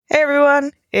Hey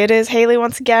everyone, it is Haley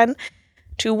once again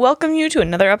to welcome you to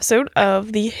another episode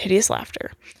of The Hideous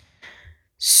Laughter.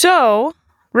 So,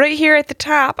 right here at the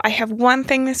top, I have one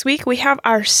thing this week. We have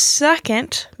our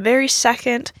very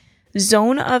second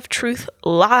Zone of Truth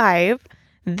live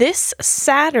this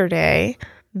Saturday,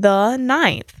 the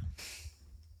 9th.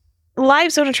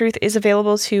 Live Zone of Truth is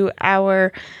available to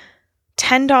our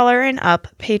 $10 and up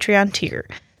Patreon tier.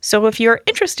 So if you're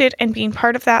interested in being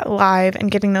part of that live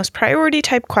and getting those priority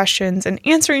type questions and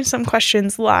answering some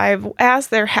questions live as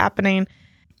they're happening,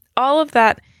 all of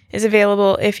that is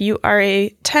available if you are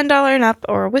a $10 and up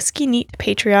or a Whiskey Neat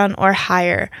Patreon or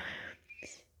higher.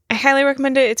 I highly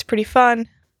recommend it. It's pretty fun.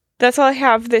 That's all I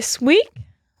have this week.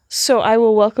 So I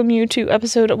will welcome you to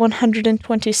episode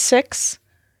 126,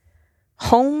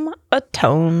 Home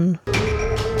Atone.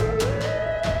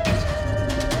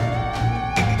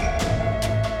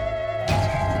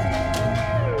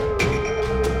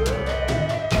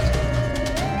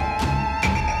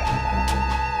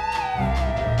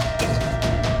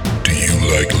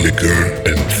 Like liquor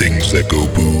and things that go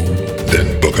boom?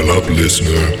 Then buckle up,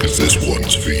 listener, because this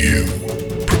one's for you.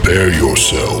 Prepare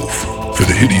yourself for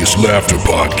the Hideous Laughter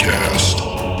Podcast.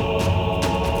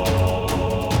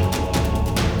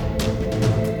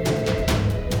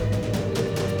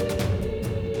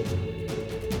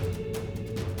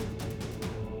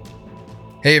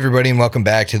 Hey everybody, and welcome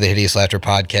back to the Hideous Laughter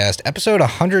Podcast, episode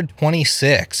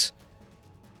 126.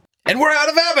 And we're out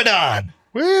of Abaddon!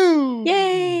 Woo!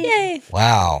 Yay! Yay!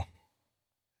 Wow.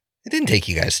 It didn't take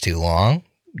you guys too long.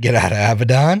 Get out of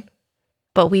Abaddon.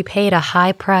 But we paid a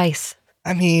high price.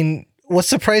 I mean, what's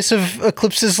the price of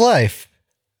Eclipse's life?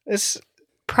 It's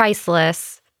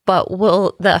Priceless, but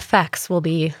the effects will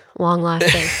be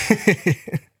long-lasting.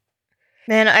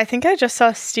 Man, I think I just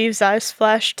saw Steve's eyes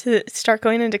flash to start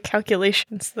going into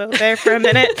calculations, though, there for a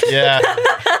minute. Yeah.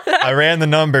 I ran the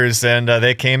numbers, and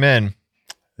they came in.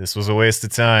 This was a waste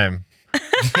of time.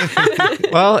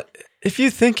 Well, if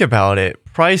you think about it,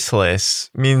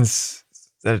 priceless means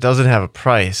that it doesn't have a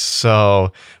price.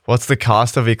 So what's the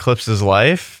cost of Eclipse's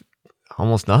life?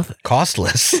 Almost nothing.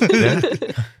 costless. Yeah.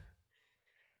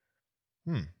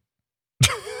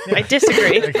 I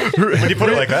disagree. When you put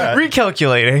it like that.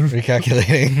 Recalculating.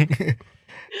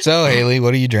 So, Haley,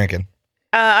 what are you drinking?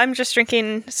 I'm just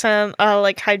drinking some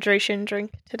hydration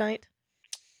drink tonight.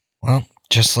 Well,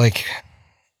 just like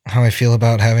how I feel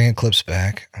about having Eclipse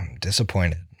back, I'm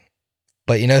disappointed.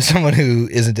 But you know someone who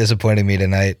isn't disappointing me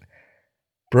tonight?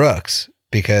 Brooks,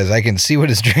 because I can see what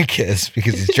his drink is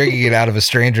because he's drinking it out of a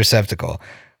strange receptacle.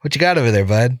 What you got over there,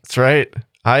 bud? That's right.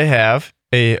 I have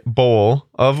a bowl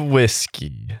of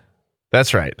whiskey.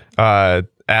 That's right.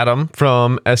 Adam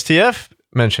from STF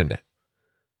mentioned it.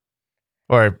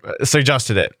 Or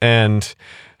suggested it. And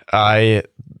the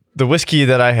whiskey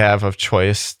that I have of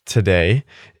choice today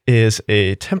is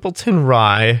a Templeton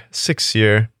Rye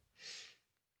 6-year.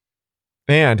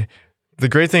 And the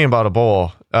great thing about a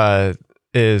bowl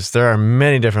is there are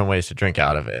many different ways to drink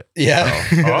out of it. Yeah.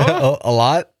 So, A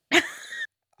lot.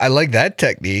 I like that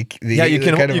technique. Yeah, you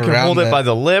can hold it by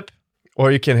the lip,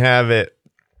 or you can have it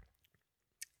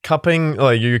cupping,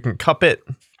 like you can cup it.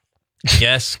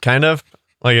 Yes, kind of.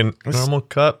 Like a normal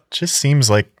cup. Just seems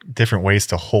like different ways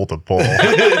to hold a bowl.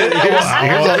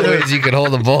 Here's all the ways you could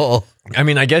hold a bowl. I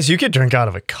mean, I guess you could drink out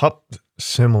of a cup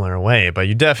similar way, but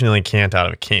you definitely can't out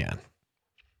of a can.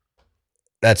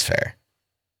 That's fair.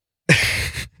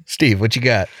 Steve, what you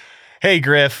got? Hey,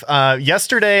 Griff.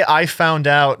 Yesterday, I found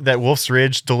out that Wolf's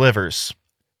Ridge delivers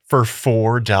for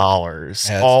 $4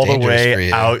 Yeah, all the dangerous for way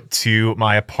you. out to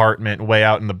my apartment, way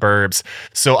out in the burbs.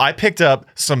 So I picked up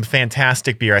some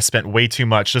fantastic beer. I spent way too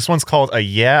much. This one's called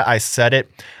Yeah, I Said It.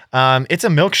 It's a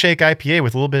milkshake IPA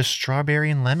with a little bit of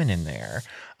strawberry and lemon in there.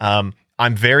 I'm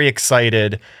very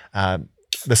excited.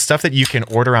 The stuff that you can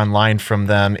order online from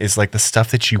them is like the stuff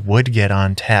that you would get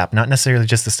on tap, not necessarily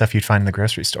just the stuff you'd find in the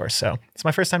grocery store. So it's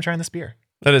my first time trying this beer.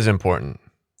 That is important.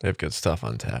 They have good stuff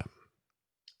on tap.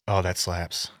 Oh, that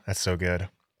slaps. That's so good.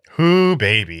 Ooh,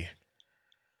 baby.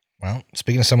 Well,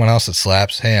 speaking of someone else that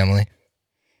slaps, hey, Emily,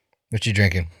 what you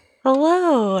drinking?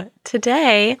 Hello.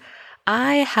 Today,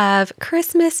 I have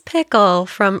Christmas Pickle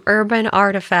from Urban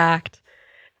Artifact.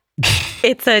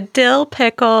 It's a dill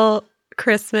pickle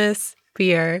Christmas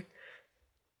beer.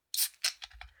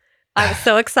 I was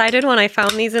so excited when I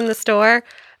found these in the store.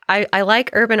 I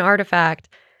like Urban Artifact,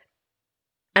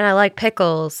 and I like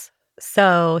pickles.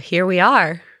 So here we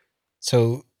are.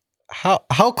 So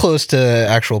how close to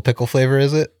actual pickle flavor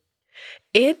is it?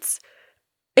 It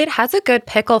has a good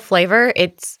pickle flavor.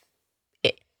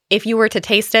 If you were to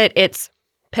taste it, it's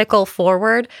pickle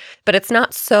forward, but it's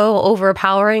not so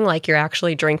overpowering like you're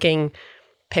actually drinking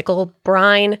pickle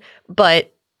brine,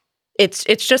 but it's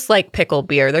just like pickle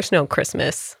beer. There's no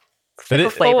Christmas Pickle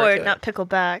flavor forward, to it. not pickle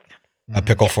back. A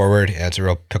pickle forward. Yeah, it's a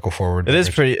real pickle forward. It is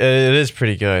pretty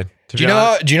good. Do you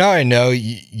know how I know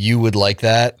you would like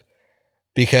that?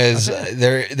 Because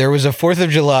there was a 4th of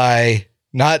July,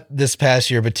 not this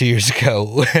past year, but 2 years ago,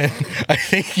 when I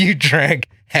think you drank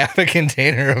half a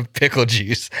container of pickle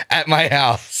juice at my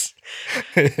house.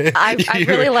 I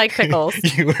really like pickles.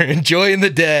 You were enjoying the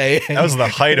day. That was the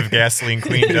height of gasoline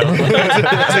queendom. It was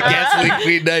a gasoline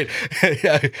queen night.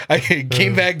 I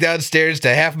came back downstairs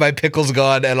to half my pickles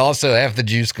gone and also half the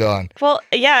juice gone. Well,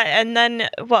 yeah, and then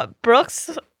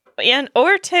Brooks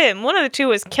or Tim, one of the two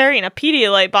was carrying a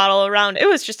Pedialyte bottle around. It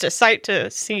was just a sight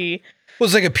to see. It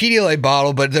was like a Pedialyte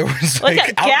bottle, but there was Like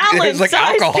a gallon-sized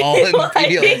alcohol in the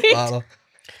Pedialyte. Pedialyte bottle.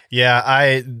 Yeah,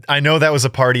 I know that was a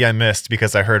party I missed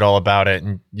because I heard all about it,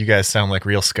 and you guys sound like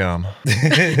real scum.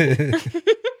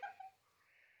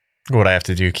 What I have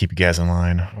to do, keep you guys in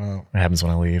line. Well, What happens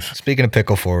when I leave? speaking of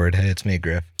pickle forward, hey, it's me,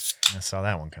 Griff. I saw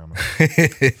that one coming.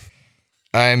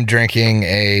 I'm drinking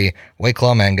a White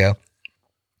Claw Mango.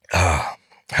 Oh,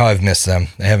 how I've missed them.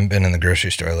 I haven't been in the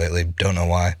grocery store lately. Don't know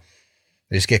why.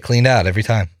 They just get cleaned out every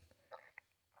time.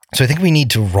 So I think we need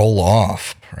to roll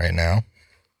off right now.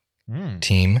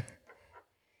 Team.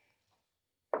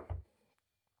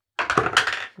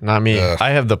 Not me. Ugh.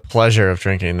 I have the pleasure of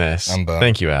drinking this. I'm bummed.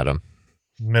 Thank you, Adam.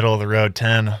 Middle of the road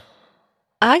 10.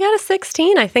 I got a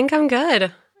 16. I think I'm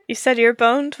good. You said you're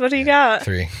boned? What do you got?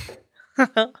 3.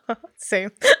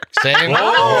 Same. Same.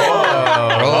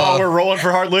 Oh, we're rolling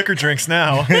for hard liquor drinks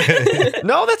now.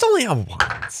 No, that's only a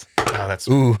once. Oh, that's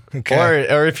Ooh,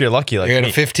 okay. Or if you're lucky, like You're at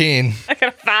me. a 15. I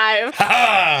got a 5.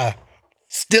 Ha!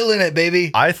 Still in it, baby.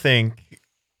 I think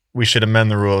we should amend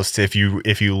the rules to if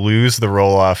you lose the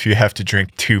roll off, you have to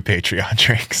drink 2 Patreon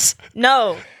drinks.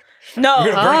 No. We're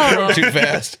gonna burn Oh. through too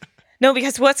fast. No,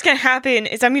 because what's going to happen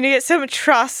is I'm going to get so much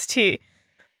trusty.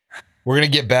 We're gonna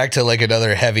get back to like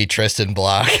another heavy Tristan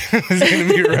block. It's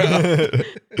gonna be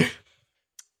rough.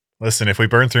 Listen, if we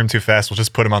burn through them too fast, we'll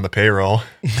just put them on the payroll.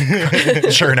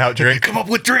 Churn out drink. Come up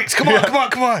with drinks. Come on, come on,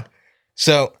 come on.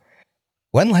 So,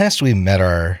 when last we met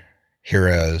our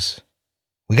heroes,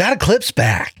 we got Eclipse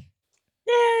back.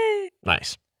 Yay.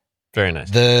 Nice. Very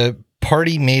nice. The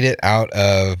party made it out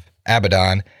of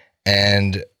Abaddon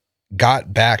and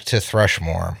got back to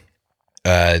Thrushmore.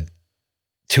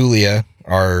 Tulia,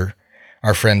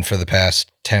 our friend for the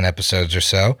past 10 episodes or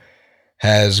so,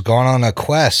 has gone on a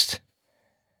quest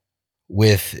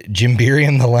with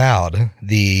Jimbirian the Loud,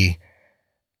 the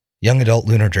young adult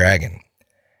lunar dragon.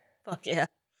 Fuck yeah.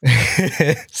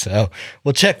 So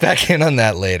we'll check back in on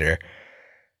that later.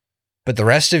 But the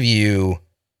rest of you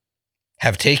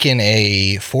have taken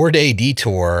a 4-day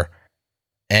detour,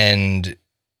 and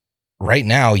right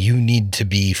now you need to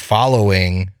be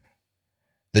following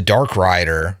the Dark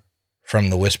Rider from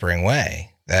the Whispering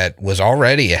Way that was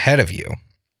already ahead of you.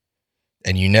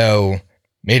 And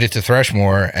made it to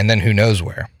Thrushmore, and then who knows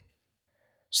where.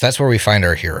 So that's where we find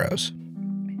our heroes.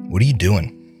 What are you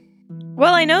doing?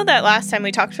 Well, I know that last time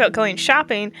we talked about going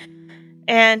shopping,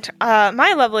 and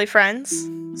my lovely friends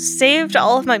saved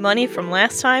all of my money from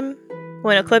last time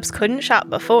when Eclipse couldn't shop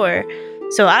before.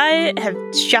 So I have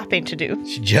shopping to do.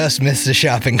 She just missed the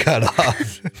shopping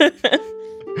cutoff.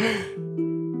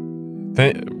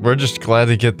 We're just glad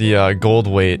to get the gold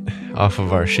weight off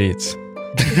of our sheets.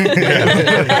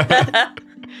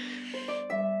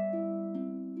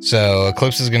 So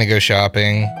Eclipse is going to go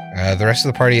shopping. The rest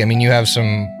of the party, I mean, you have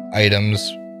some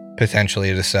items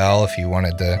potentially to sell if you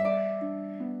wanted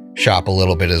to shop a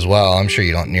little bit as well. I'm sure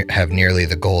you don't have nearly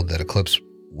the gold that Eclipse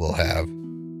will have.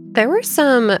 There were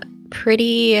some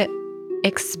pretty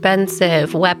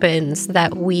expensive weapons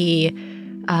that we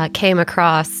came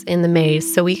across in the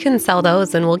maze, so we can sell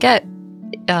those and we'll get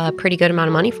a pretty good amount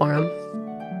of money for them.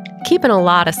 Keeping a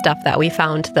lot of stuff that we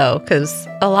found, though, because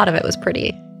a lot of it was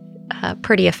pretty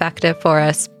effective for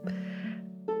us.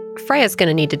 Freya's going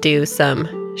to need to do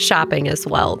some shopping as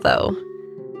well, though.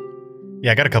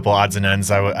 Yeah, I got a couple odds and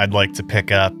ends I'd like to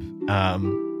pick up,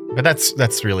 but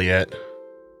that's really it.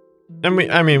 And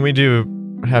we do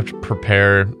have to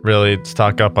prepare, really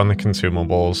stock up on the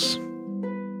consumables.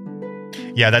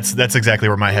 Yeah, that's exactly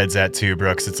where my head's at too,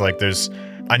 Brooks. It's like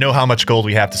I know how much gold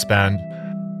we have to spend,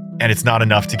 and it's not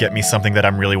enough to get me something that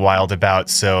I'm really wild about.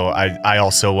 So I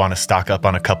also want to stock up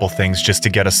on a couple things just to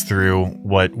get us through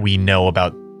what we know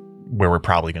about where we're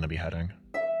probably going to be heading.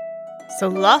 So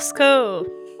Lasco.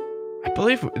 I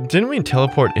believe, didn't we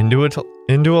teleport into a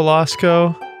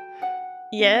Lasco?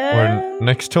 Yeah. Or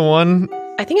next to one?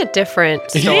 I think a different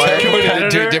store.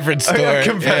 Going to a different store.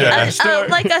 Competitor.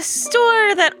 Like a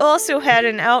store that also had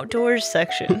an outdoors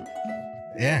section.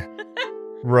 Yeah.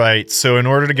 Right. So in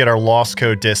order to get our Lost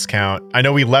Code discount, I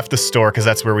know we left the store because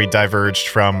that's where we diverged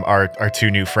from our two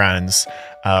new friends.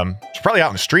 It's probably out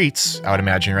in the streets, I would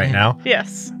imagine, right now.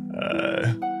 Yes.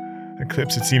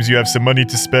 Eclipse, it seems you have some money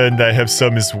to spend. I have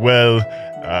some as well.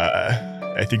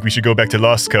 I think we should go back to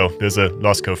Lost Co. There's a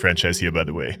Lost Co franchise here, by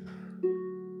the way.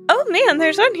 Oh man,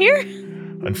 there's one here.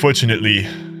 Unfortunately,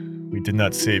 we did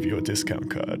not save your discount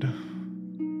card.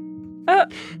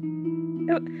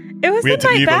 It was We in had to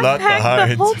my leave a lot backpack the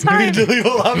behind. whole time. leave a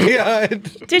lot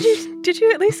behind. Did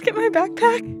you at least get my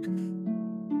backpack?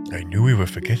 I knew we were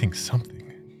forgetting something.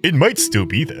 It might still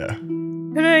be there.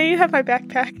 No, you have my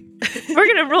backpack. We're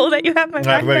gonna roll that you have my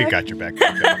backpack. Well, you got your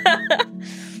backpack.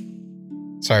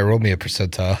 Sorry, roll me a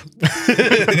percentile.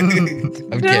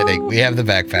 I'm kidding. We have the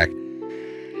backpack.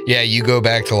 Yeah, you go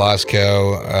back to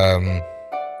Lasco.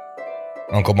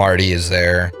 Uncle Marty is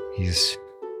there. He's...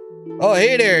 Oh,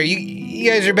 hey there. You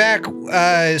guys are back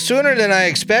sooner than I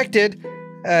expected.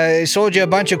 I sold you a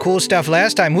bunch of cool stuff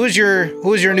last time. Who's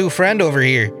your new friend over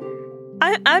here?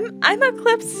 I'm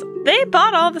Eclipse. They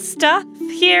bought all the stuff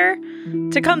here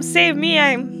to come save me.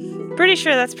 I'm pretty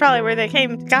sure that's probably where they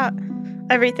got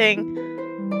everything.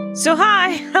 So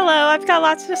hi, hello. I've got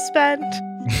lots to spend.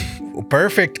 Well,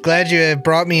 perfect. Glad you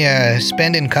brought me a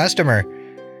spending customer.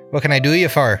 What can I do you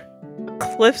for?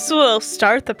 Eclipse will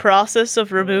start the process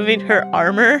of removing her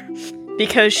armor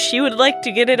because she would like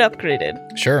to get it upgraded.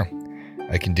 Sure.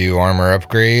 I can do armor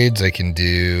upgrades. I can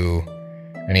do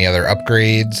any other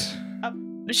upgrades.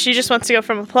 She just wants to go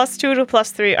from a +2 to a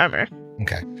 +3 armor.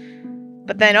 Okay.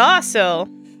 But then also,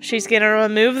 she's going to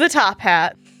remove the top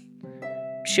hat.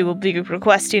 She will be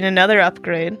requesting another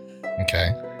upgrade Okay.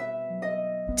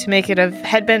 to make it a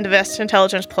headband vest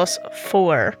intelligence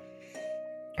 +4.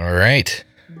 All right.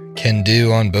 Can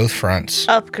do on both fronts.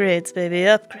 Upgrades, baby,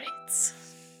 upgrades.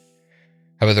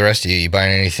 How about the rest of you? You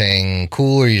buying anything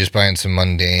cool, or are you just buying some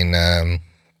mundane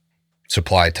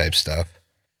supply type stuff?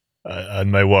 On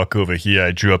my walk over here,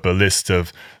 I drew up a list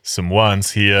of some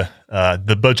wands here.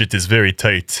 The budget is very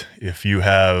tight. If you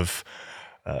have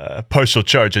partial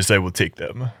charges, I will take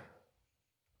them.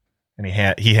 And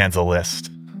he hands a list.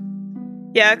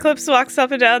 Yeah, Eclipse walks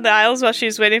up and down the aisles while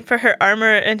she's waiting for her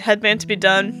armor and headband to be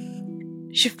done.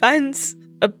 She finds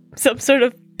some sort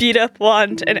of beat-up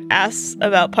wand and asks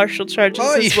about partial charges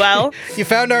as well. You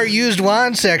found our used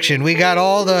wand section. We got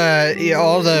all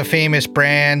the famous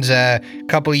brands. A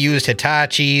couple used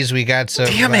Hitachis. We got some.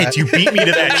 Damn it! You beat me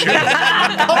to that joke.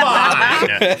 Come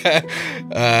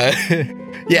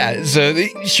on. Yeah. So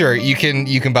sure, you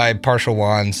can buy partial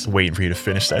wands. Waiting for you to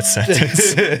finish that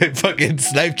sentence. Fucking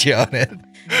sniped you on it.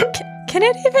 Can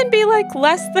it even be like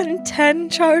less than 10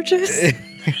 charges?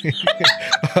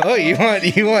 Oh, you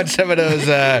want some of those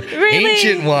Really?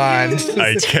 ancient wands?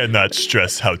 I cannot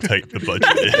stress how tight the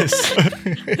budget is.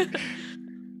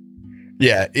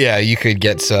 Yeah, you could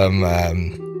get some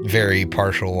very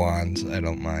partial wands. I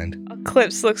don't mind.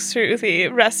 Eclipse looks through the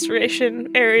restoration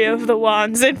area of the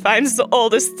wands and finds the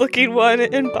oldest looking one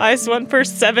and buys one for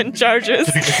 7 charges.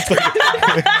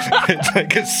 It's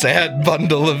like a sad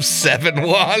bundle of 7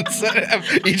 wands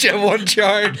that each have 1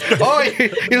 charge. Oh,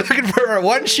 you're looking for our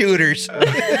 1-shooters.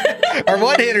 Our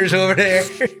 1-hitters over there.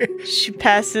 She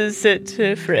passes it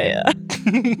to Freya.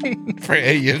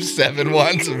 Freya, you have 7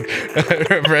 wands of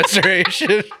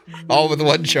restoration, all with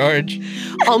 1 charge.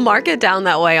 I'll mark it down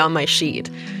that way on my sheet.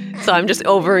 So I'm just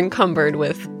over encumbered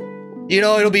with. You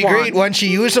know, it'll be wands. great once you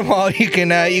use them all. You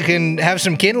can have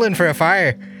some kindling for a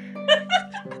fire.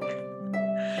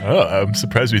 Oh, I'm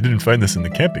surprised we didn't find this in the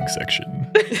camping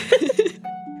section.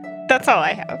 That's all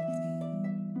I have.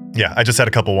 Yeah, I just had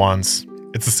a couple wands.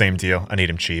 It's the same deal. I need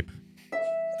them cheap.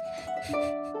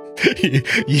 He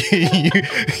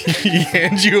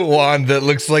hands you a wand that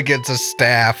looks like it's a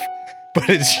staff, but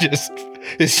it's just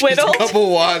a Whittled?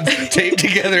 couple wands taped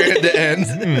together end to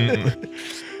end.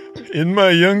 In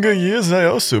my younger years, I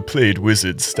also played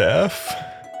wizard staff.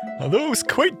 Although it was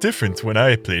quite different when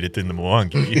I played it in the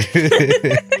Mwangi.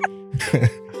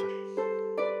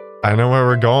 I know where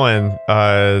we're going.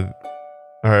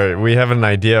 Or we have an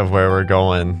idea of where we're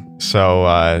going. So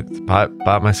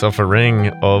bought myself a ring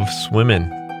of swimming.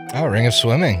 Oh, ring of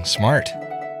swimming. Smart.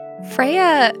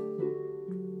 Freya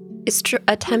is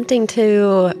attempting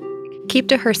to keep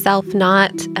to herself,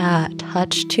 not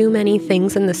touch too many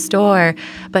things in the store,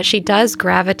 but she does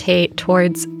gravitate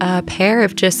towards a pair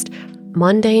of just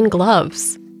mundane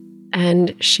gloves,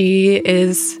 and she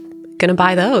is gonna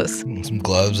buy those. Some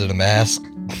gloves and a mask.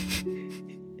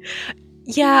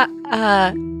 Yeah,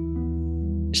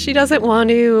 she doesn't want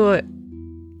to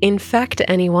infect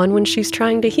anyone when she's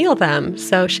trying to heal them,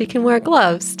 so she can wear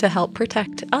gloves to help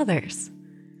protect others.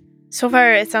 So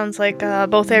far, it sounds like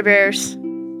both their bears'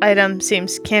 item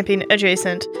seems camping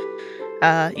adjacent.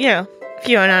 If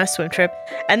you're going on a swim trip.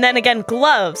 And then again,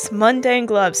 gloves, mundane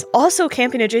gloves, also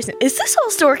camping adjacent. Is this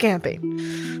all store camping?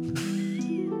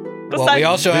 Well, we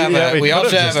also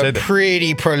have a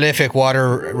pretty prolific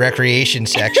water recreation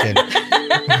section.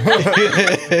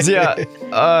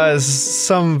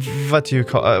 Some what do you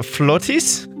call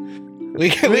floaties? We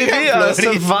got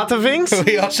Some floaties. water wings.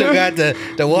 We also got the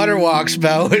water walk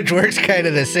spell, which works kind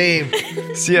of the same.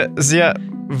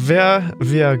 Where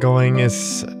we are going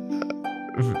is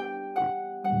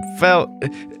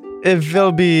it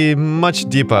will be much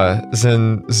deeper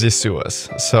than the sewers.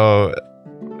 So,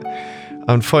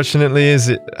 unfortunately,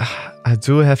 I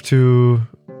do have to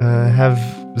have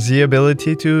the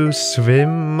ability to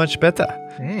swim much better.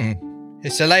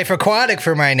 It's a life aquatic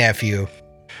for my nephew.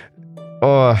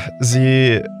 Or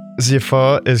the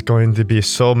fur is going to be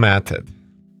so matted.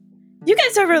 You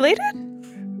guys are related?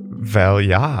 Well,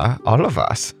 yeah, all of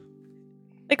us.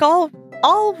 Like all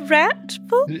rat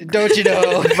folk? Don't you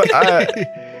know?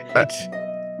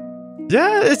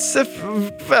 Yeah, it's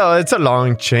a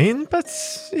long chain, but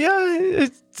yeah,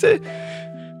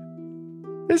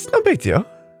 it's no big deal.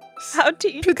 How do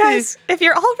you guys, if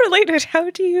you're all related,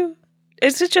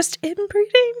 is it just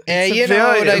inbreeding?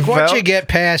 Once you get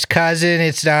past cousin,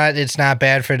 it's not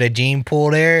bad for the gene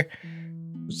pool there.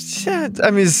 Yeah,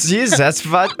 I mean, see, that's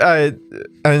what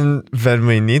and when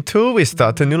we need to, we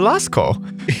start a new Lasco.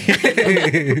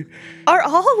 Are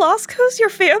all Lascos your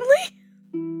family?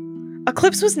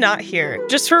 Eclipse was not here,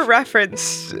 just for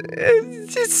reference.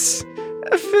 It's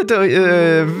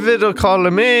little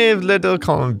column A, little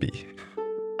column B.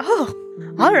 Oh,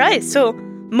 all right. So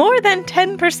more than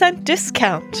 10%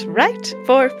 discount, right?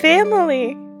 For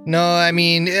family. No, I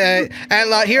mean, here at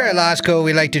Lasco,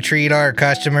 we like to treat our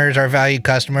customers, our valued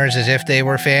customers, as if they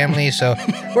were family. So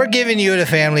we're giving you the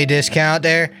family discount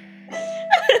there.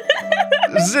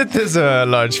 It is a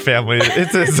large family.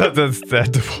 It is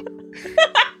understandable.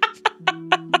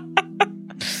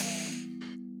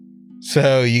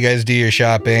 So you guys do your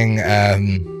shopping.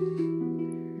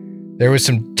 There was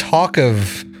some talk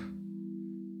of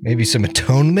maybe some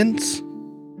atonements.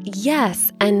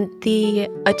 Yes, and the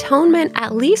atonement,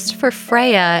 at least for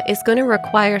Freya, is going to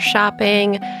require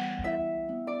shopping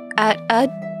at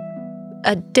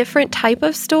a different type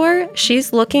of store.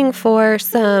 She's looking for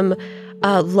some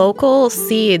local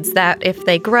seeds that, if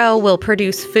they grow, will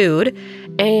produce food,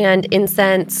 and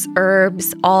incense,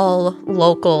 herbs, all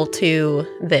local to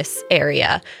this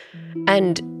area.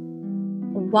 And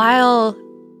while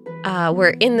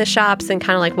we're in the shops and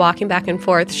kind of like walking back and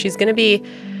forth, she's going to be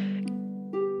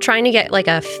trying to get like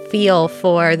a feel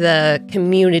for the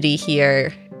community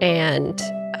here and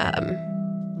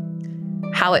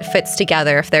how it fits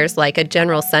together, if there's like a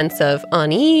general sense of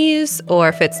unease or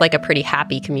if it's like a pretty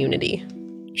happy community.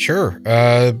 Sure.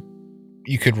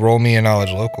 You could roll me a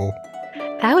knowledge local.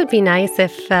 That would be nice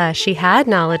if she had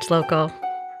knowledge local.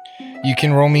 You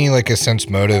can roll me like a sense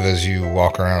motive as you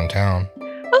walk around town.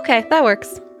 Okay, that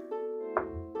works.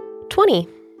 20.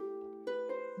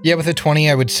 Yeah, with a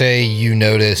 20, I would say you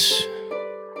notice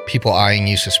people eyeing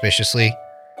you suspiciously.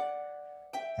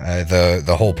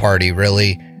 The whole party,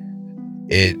 really.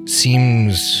 It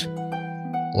seems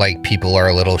like people are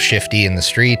a little shifty in the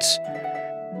streets.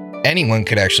 Anyone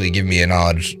could actually give me a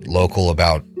knowledge local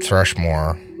about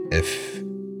Thrushmore if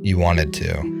you wanted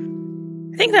to.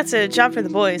 I think that's a job for the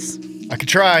boys. I could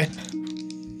try.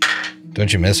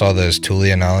 Don't you miss all those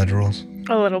Tulia knowledge rules?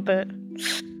 A little bit.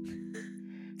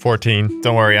 14.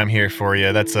 Don't worry, I'm here for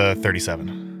you. That's a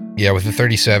 37. Yeah, with the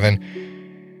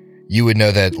 37, you would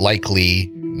know that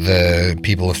likely the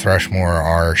people of Thrushmore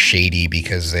are shady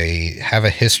because they have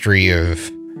a history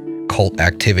of cult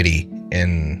activity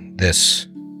in this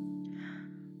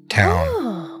town.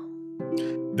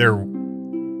 Oh. They're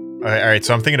all right.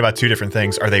 So I'm thinking about two different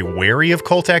things. Are they wary of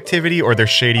cult activity, or they're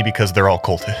shady because they're all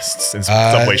cultists in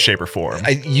some way, shape, or form?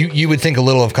 You would think a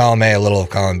little of column A, a little of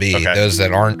column B. Okay. Those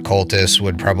that aren't cultists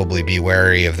would probably be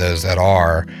wary of those that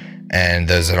are, and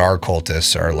those that are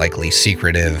cultists are likely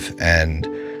secretive and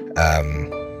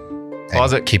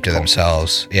keep to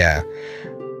themselves. Yeah.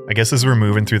 I guess as we're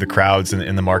moving through the crowds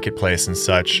in the marketplace and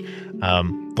such,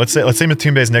 let's say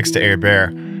Matumbe is next to Air Bear,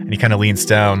 and he kind of leans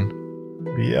down.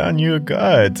 Be on your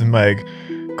guard, my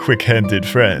quick-handed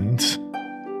friend.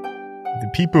 The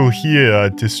people here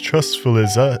are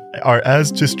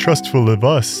as distrustful of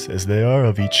us as they are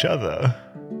of each other.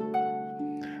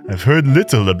 I've heard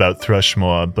little about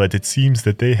Thrushmore, but it seems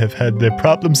that they have had their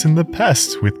problems in the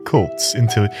past with cults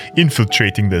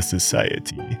infiltrating their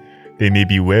society. They may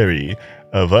be wary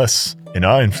of us and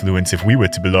our influence if we were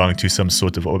to belong to some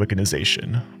sort of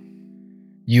organization.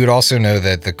 You would also know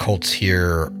that the cults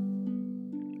here,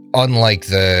 unlike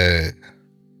the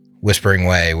Whispering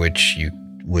Way, which you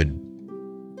would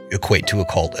equate to a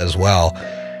cult as well,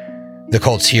 the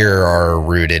cults here are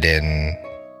rooted in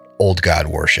old god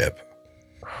worship.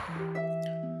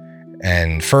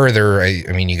 And further,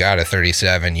 I mean, you got a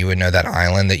 37, you would know that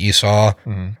island that you saw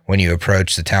when you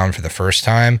approached the town for the first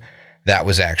time, that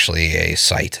was actually a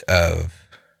site of,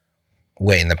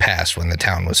 way in the past when the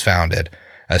town was founded,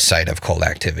 a site of cult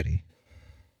activity.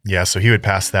 Yeah, so he would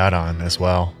pass that on as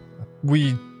well.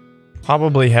 We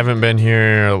probably haven't been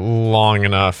here long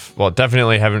enough. Well,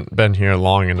 definitely haven't been here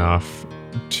long enough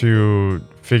to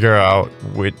figure out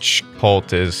which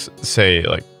cult is, say,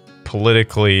 like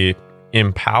politically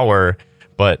in power.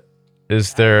 But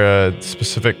is there a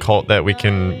specific cult that we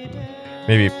can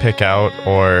maybe pick out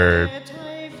or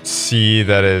see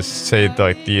that is, say,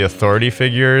 like the authority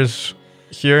figures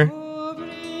here?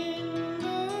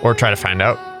 Or try to find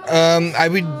out? I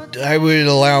would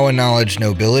allow a knowledge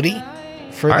nobility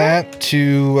for that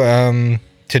to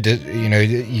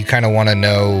you kind of want to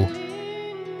know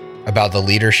about the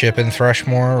leadership in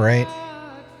Thrushmore, right?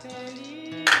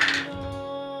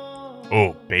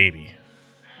 Oh, baby.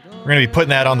 We're going to be putting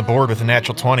that on the board with a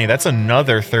natural 20. That's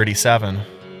another 37.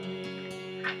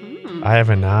 I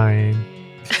have a 9.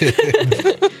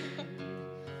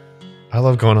 I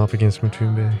love going up against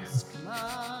Matumbe.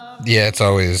 Yeah, it's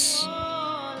always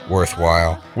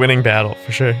worthwhile. Winning battle,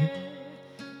 for sure.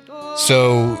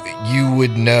 So you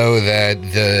would know that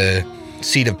the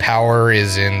seat of power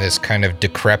is in this kind of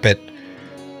decrepit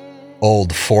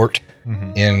old fort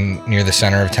near the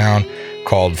center of town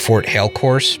called Fort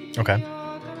Halecourse. Okay.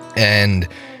 And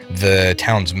the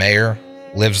town's mayor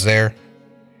lives there.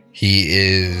 He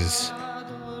is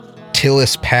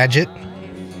Tillis Paget.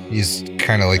 He's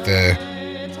kind of like the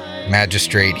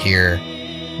magistrate here.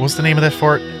 What's the name of that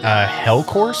fort?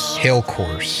 Hellcourse?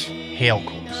 Halecourse.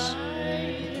 Halecourse.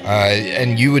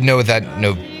 And you would know with that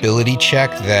nobility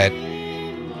check that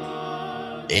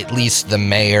at least the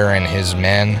mayor and his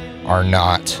men are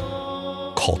not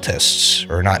cultists,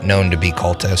 or not known to be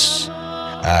cultists.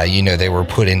 They were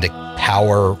put into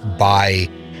power by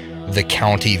the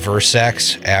county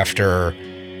Versex after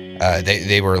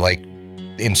they were like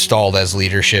installed as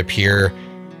leadership here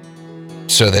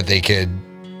so that the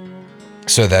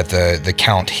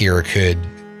count here could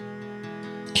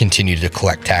continue to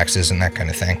collect taxes and that kind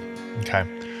of thing. Okay.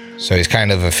 So he's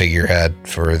kind of a figurehead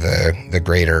for the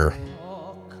greater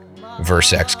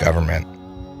Versex government.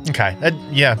 Okay.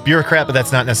 Bureaucrat, but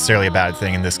that's not necessarily a bad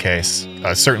thing in this case.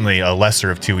 Certainly a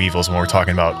lesser of two evils when we're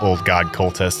talking about old god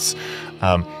cultists.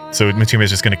 So Matumbe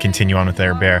is just going to continue on with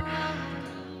their bear.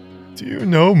 Do you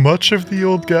know much of the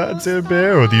old gods, Air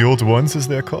Bear, or the old ones as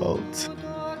they're called?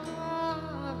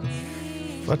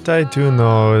 What I do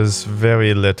know is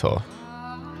very little.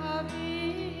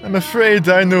 I'm afraid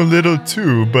I know little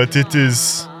too, but it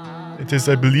is,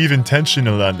 I believe,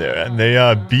 intentional on their end. They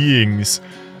are beings,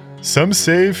 some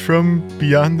say from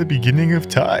beyond the beginning of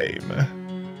time.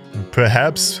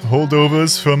 Perhaps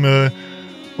holdovers from a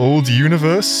old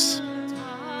universe?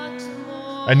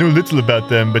 I know little about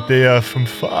them, but they are from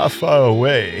far, far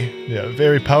away. They are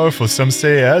very powerful, some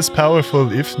say as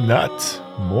powerful, if not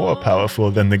more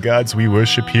powerful than the gods we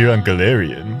worship here on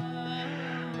Galarian.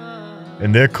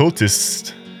 And their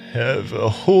cultists have a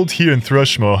hold here in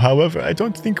Thrushmore. However, I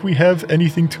don't think we have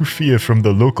anything to fear from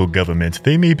the local government.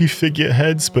 They may be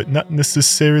figureheads, but not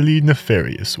necessarily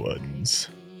nefarious ones.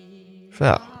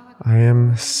 Well, I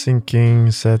am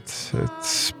thinking that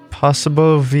it's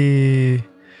possible we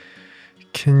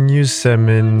can use them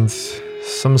in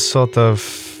some sort of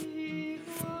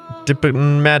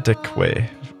diplomatic way,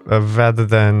 rather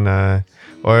than,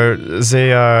 or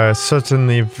they are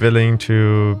certainly willing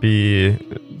to be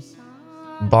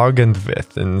bargained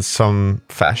with in some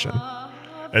fashion.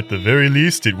 At the very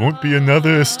least, it won't be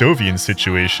another Estovian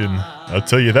situation. I'll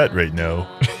tell you that right now.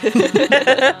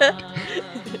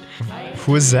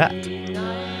 Who is that?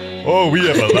 Oh, we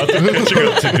have a lot of catching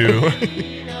up to do.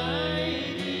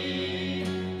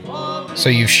 So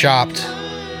you've shopped,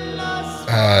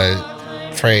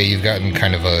 Freya. You've gotten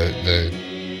kind of at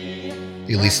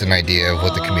least an idea of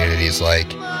what the community is like.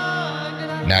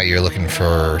 Now you're looking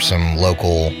for some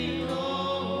local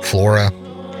flora.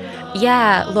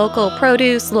 Yeah, local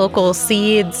produce, local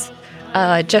seeds,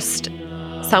 just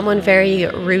someone very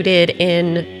rooted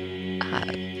in,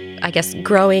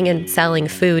 growing and selling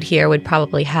food here would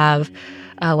probably have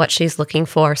what she's looking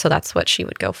for. So that's what she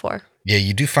would go for. Yeah,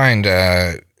 you do find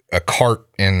a cart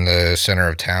in the center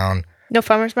of town. No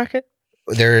farmer's market?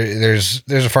 There's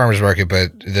a farmer's market,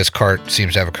 but this cart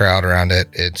seems to have a crowd around it.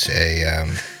 It's a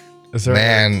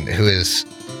man who is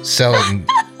selling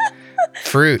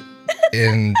fruit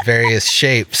in various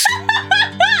shapes.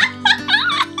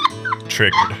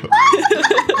 Triggered.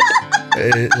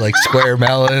 Like square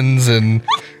melons and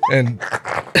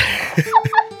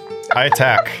I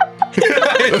attack.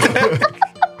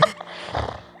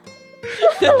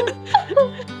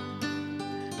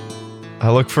 I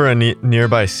look for a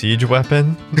nearby siege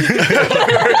weapon.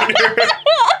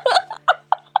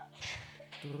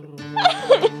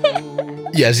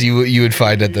 yes, you would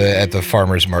find at the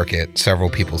farmer's market several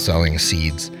people selling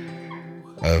seeds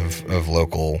of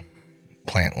local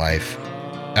plant life.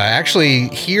 Actually,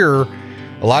 here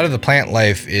a lot of the plant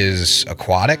life is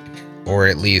aquatic, or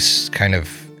at least kind of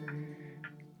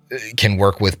can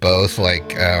work with both. Like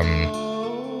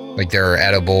there are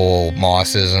edible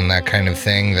mosses and that kind of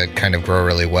thing that kind of grow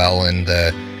really well in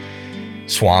the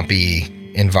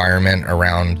swampy environment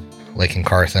around Lake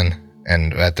Incarthen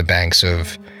and at the banks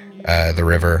of the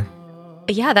river.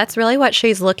 Yeah, that's really what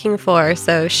she's looking for.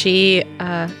 So she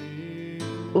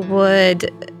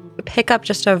would pick up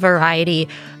just a variety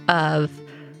of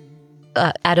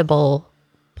edible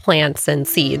plants and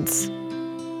seeds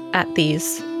at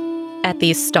these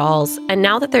stalls. And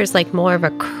now that there's like more of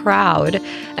a crowd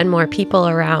and more people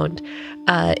around,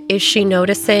 is she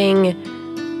noticing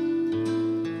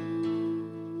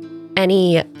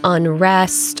any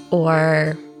unrest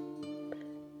or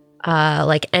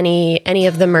like any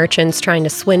of the merchants trying to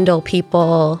swindle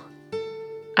people?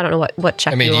 I don't know what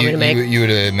check you want me to make. You would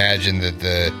imagine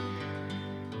that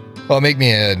make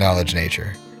me a knowledge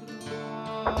nature.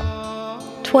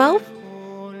 12?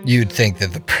 You'd think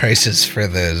that the prices for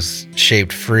those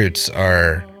shaped fruits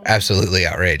are absolutely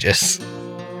outrageous.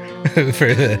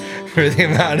 for the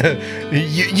amount of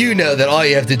you know that all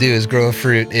you have to do is grow a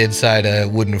fruit inside a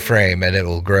wooden frame and it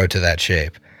will grow to that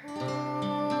shape.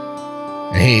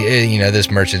 And this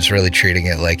merchant's really treating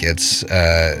it like it's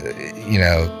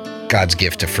God's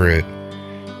gift to fruit.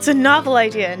 It's a novel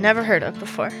idea, never heard of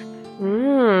before.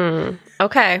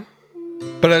 Okay.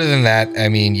 But other than that, I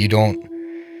mean, you'd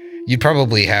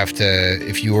probably have to,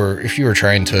 if you were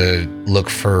trying to look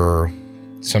for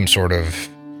some sort of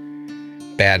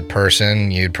bad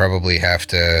person, you'd probably have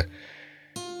to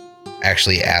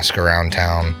actually ask around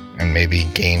town and maybe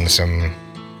gain some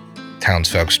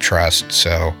townsfolk's trust.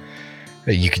 So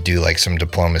you could do like some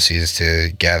diplomacies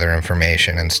to gather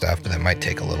information and stuff, but that might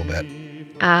take a little bit.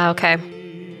 Okay.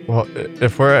 Well,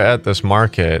 if we're at this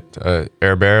market,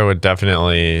 Air Bear would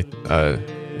definitely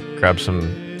grab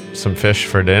some fish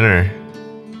for dinner.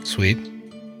 Sweet.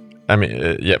 I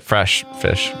mean, fresh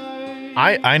fish.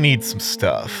 I need some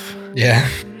stuff. Yeah.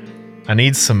 I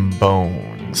need some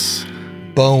bones.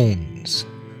 Bones.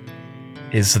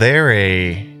 Is there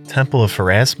a Temple of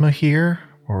Pharasma here?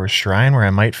 Or a shrine where I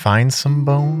might find some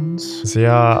bones?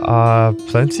 There are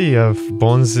plenty of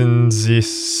bones in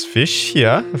this fish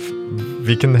here.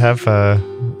 We can have a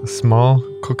small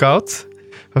cookout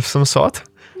of some sort.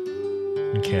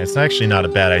 Okay, it's actually not a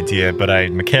bad idea, but I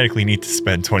mechanically need to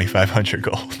spend 2,500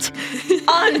 gold.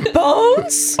 On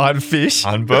bones? On fish?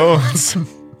 On bones.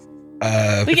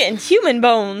 We're getting human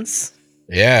bones.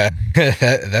 Yeah,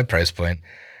 that price point.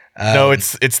 No,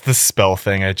 it's the spell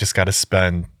thing. I just got to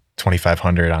spend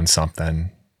 2,500 on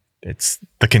something. It's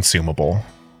the consumable.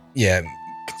 Yeah.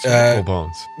 Consumable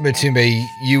bones. Matumbe,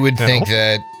 you would think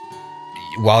that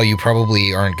while you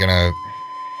probably aren't going to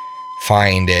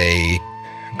find a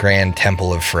grand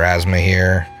temple of Pharasma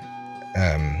here,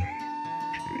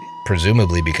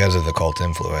 presumably because of the cult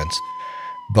influence,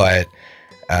 but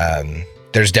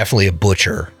there's definitely a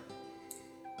butcher.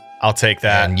 I'll take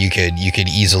that. And you could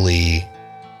easily,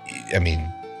 I mean,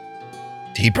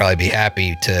 he'd probably be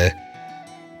happy to,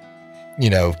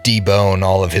 debone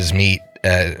all of his meat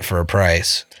for a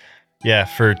price. Yeah,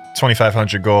 for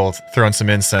 2,500 gold, throw in some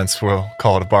incense, we'll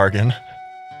call it a bargain.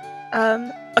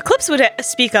 Eclipse would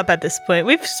speak up at this point.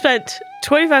 We've spent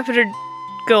 2,500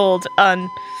 gold on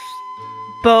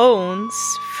bones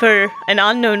for an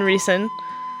unknown reason,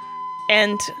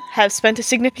 and have spent a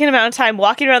significant amount of time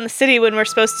walking around the city when we're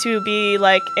supposed to be,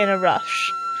 like, in a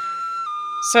rush.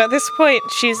 So at this point,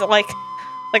 she's like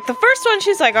the first one,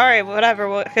 she's like, all right, whatever,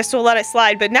 I guess we'll let it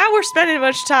slide. But now we're spending a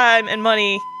bunch of time and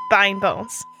money buying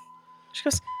bones. She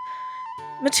goes,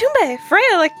 Matumbe,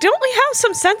 Freya, like, don't we have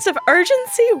some sense of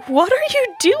urgency? What are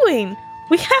you doing?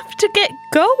 We have to get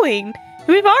going.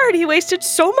 We've already wasted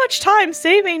so much time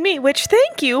saving meat, which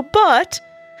thank you, but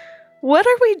what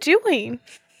are we doing?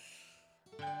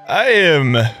 I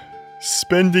am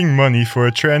spending money for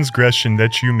a transgression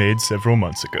that you made several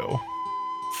months ago.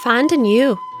 Finding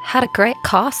you had a great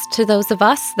cost to those of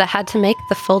us that had to make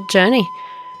the full journey.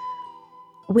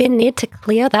 We need to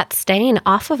clear that stain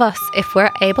off of us if we're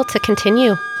able to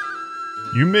continue.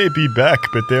 You may be back,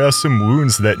 but there are some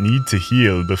wounds that need to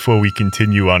heal before we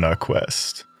continue on our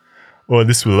quest. Or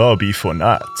this will all be for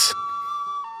naught.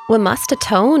 We must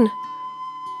atone.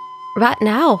 Right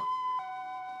now,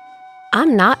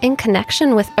 I'm not in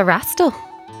connection with Erastil.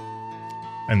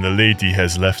 And the lady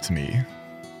has left me.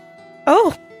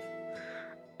 Oh,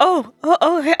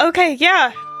 okay,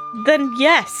 yeah. Then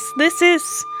yes, this is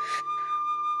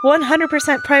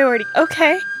 100% priority.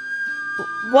 Okay.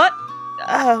 What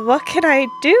can I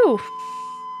do?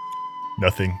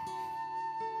 Nothing.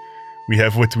 We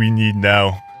have what we need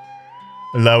now.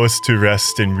 Allow us to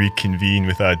rest and reconvene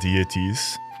with our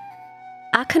deities.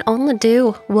 I can only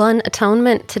do one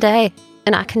atonement today,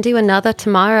 and I can do another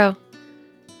tomorrow.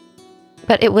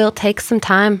 But it will take some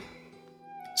time.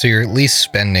 So you're at least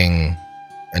spending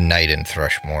a night in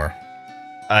Thrushmore.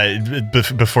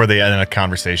 Before they end a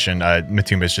conversation,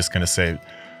 Matumba is just going to say,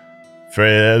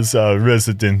 Freya's our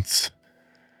resident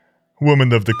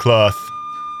woman of the cloth.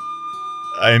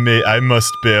 I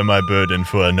must bear my burden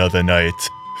for another night.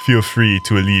 Feel free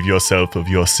to relieve yourself of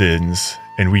your sins,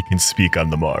 and we can speak on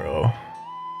the morrow.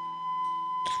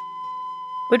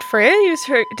 Would Freya use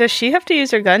her... Does she have to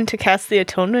use her gun to cast the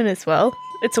atonement as well?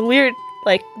 It's a weird...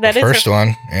 Like, that is... First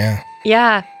one, yeah.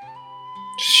 Yeah.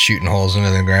 Just shooting holes into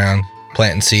the ground,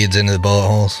 planting seeds into the bullet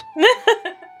holes.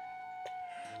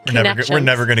 We're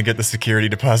never going to get the security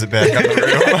deposit back on the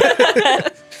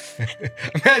room.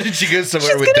 Imagine she goes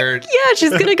somewhere with dirt. Yeah,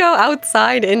 she's going to go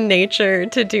outside in nature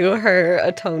to do her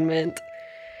atonement.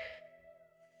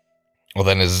 Well,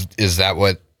 then is that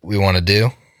what we want to do?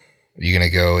 Are you going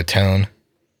to go atone?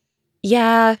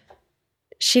 Yeah.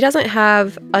 She doesn't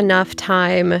have enough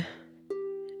time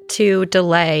to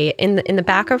delay. In the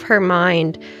back of her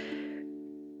mind,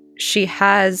 she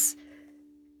has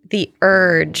the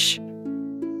urge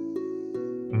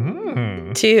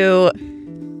to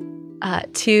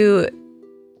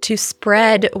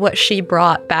spread what she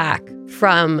brought back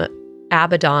from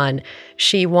Abaddon.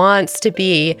 She wants to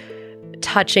be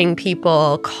touching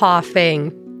people,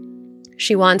 coughing.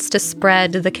 She wants to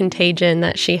spread the contagion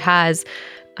that she has.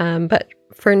 But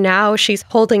for now, she's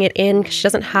holding it in because she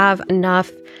doesn't have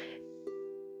enough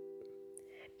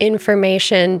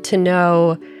information to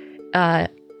know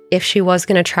if she was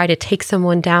going to try to take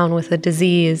someone down with a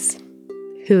disease,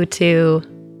 who to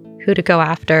go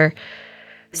after.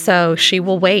 So she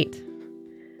will wait,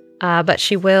 but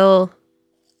she will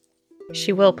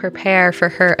prepare for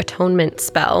her atonement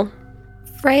spell.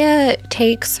 Freya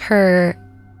takes her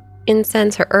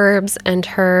incense, her herbs, and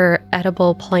her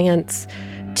edible plants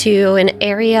to an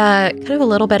area kind of a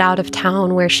little bit out of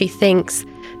town where she thinks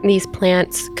these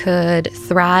plants could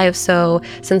thrive. So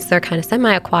since they're kind of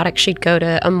semi-aquatic, she'd go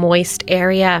to a moist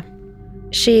area.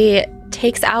 She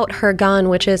takes out her gun,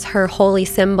 which is her holy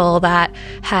symbol that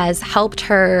has helped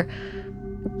her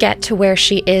get to where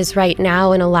she is right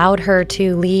now and allowed her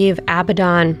to leave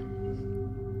Abaddon.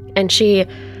 And she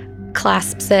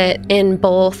clasps it in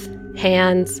both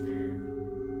hands,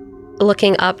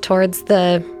 looking up towards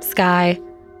the sky.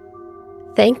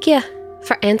 Thank you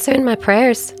for answering my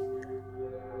prayers.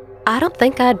 I don't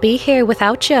think I'd be here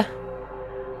without you.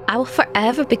 I will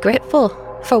forever be grateful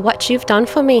for what you've done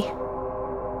for me.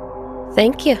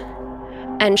 Thank you.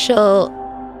 And she'll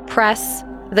press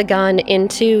the gun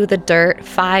into the dirt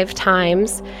 5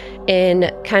 times in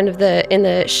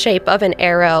the shape of an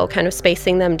arrow, kind of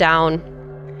spacing them down.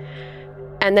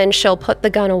 And then she'll put the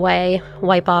gun away,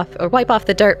 wipe off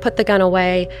the dirt, put the gun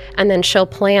away, and then she'll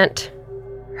plant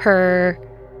her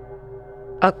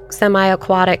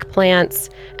semi-aquatic plants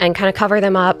and kind of cover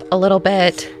them up a little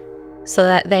bit so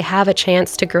that they have a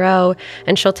chance to grow.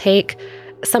 And she'll take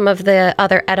some of the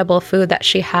other edible food that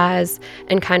she has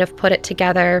and kind of put it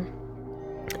together,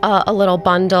 a little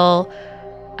bundle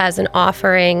as an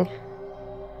offering.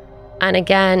 And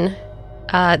again,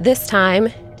 this time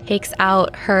takes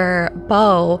out her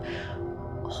bow,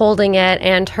 holding it,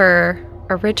 and her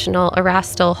original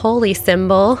Erastil holy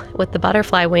symbol with the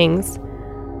butterfly wings.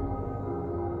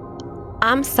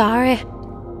 I'm sorry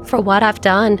for what I've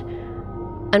done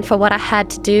and for what I had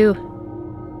to do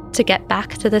to get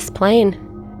back to this plane.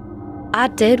 I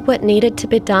did what needed to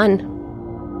be done.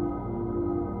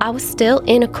 I was still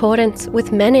in accordance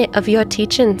with many of your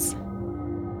teachings,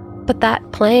 but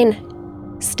that plane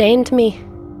stained me,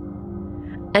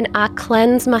 and I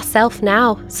cleanse myself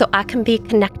now so I can be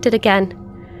connected again.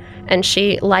 And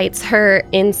she lights her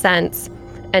incense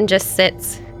and just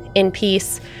sits in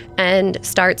peace and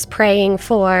starts praying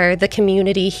for the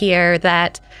community here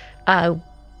that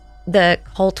the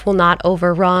cult will not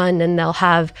overrun and they'll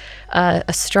have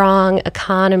a strong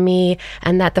economy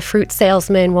and that the fruit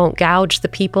salesman won't gouge the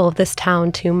people of this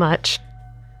town too much.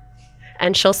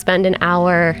 And she'll spend an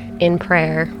hour in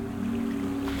prayer.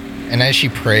 And as she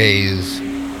prays,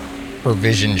 her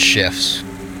vision shifts.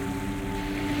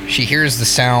 She hears the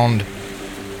sound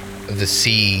of the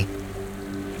sea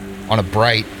on a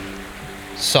bright,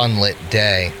 sunlit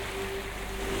day.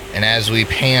 And as we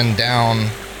pan down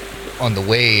on the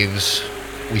waves,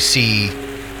 we see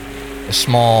a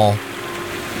small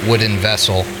wooden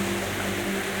vessel,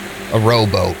 a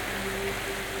rowboat.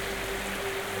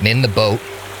 And in the boat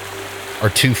are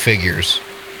two figures.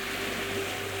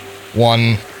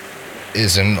 One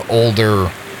is an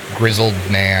older, grizzled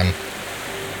man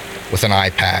with an eye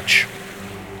patch.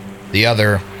 The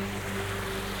other,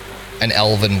 an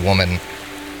elven woman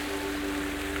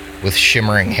with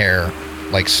shimmering hair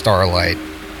like starlight.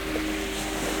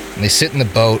 And they sit in the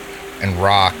boat and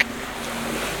rock,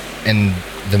 and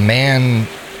the man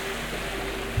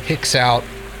picks out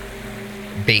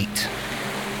bait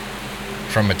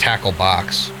from a tackle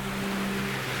box,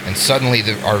 and suddenly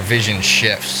our vision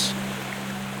shifts.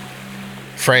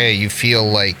 Freya, you feel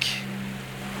like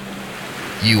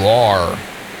you are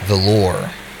the lure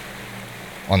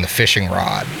on the fishing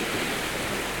rod,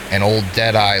 and old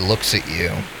Deadeye looks at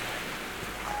you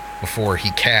before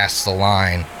he casts the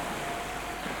line.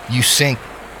 You sink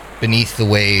beneath the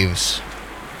waves,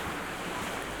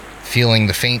 feeling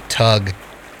the faint tug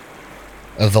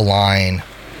of the line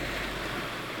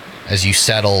as you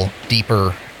settle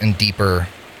deeper and deeper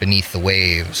beneath the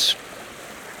waves.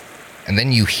 And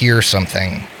then you hear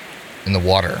something in the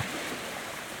water.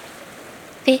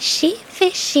 Fishy,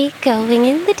 fishy, going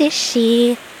in the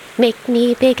dishy. Make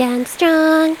me big and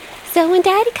strong, so when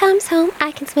Daddy comes home,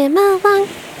 I can swim along.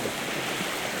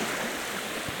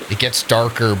 It gets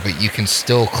darker, but you can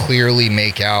still clearly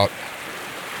make out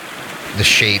the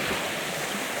shape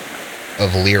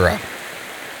of Lyra.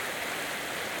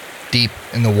 Deep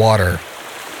in the water,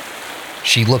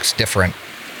 she looks different.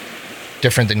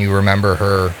 Different than you remember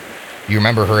her. You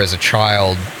remember her as a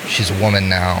child. She's a woman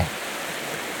now.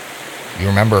 You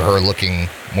remember her looking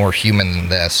more human than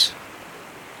this.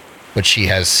 But she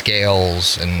has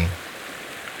scales and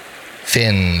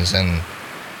fins, and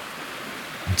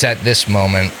it's at this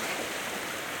moment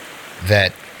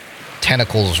that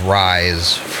tentacles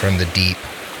rise from the deep.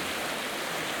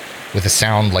 With a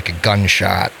sound like a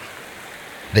gunshot,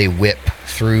 they whip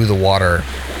through the water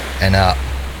and up.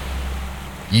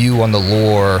 You on the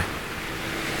lure,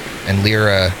 and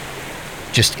Lyra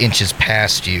just inches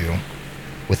past you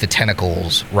with the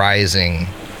tentacles rising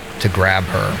to grab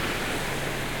her.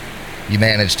 You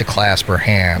manage to clasp her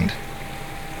hand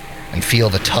and feel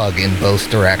the tug in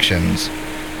both directions,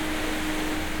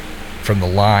 from the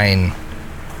line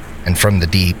and from the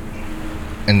deep,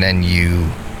 and then you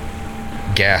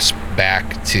gasp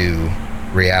back to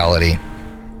reality.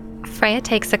 Freya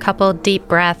takes a couple deep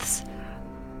breaths,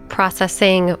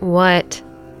 processing what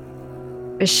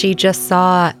she just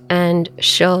saw, and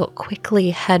she'll quickly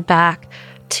head back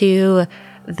to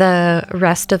the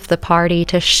rest of the party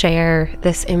to share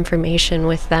this information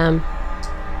with them.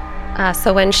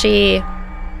 So when she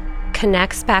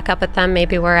connects back up with them,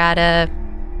 maybe we're at a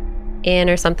inn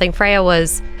or something. Freya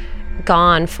was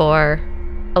gone for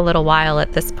a little while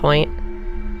at this point.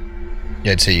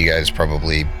 Yeah, I'd say you guys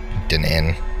probably an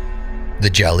inn. The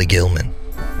Jolly Gilman.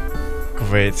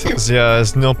 Great.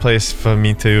 There's no place for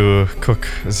me to cook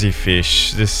the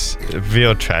fish. This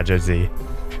real tragedy.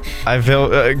 I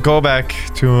will go back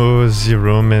to the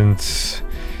room and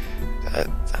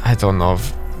I don't know,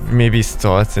 maybe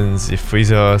store it in the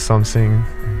freezer or something.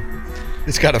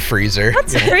 It's got a freezer.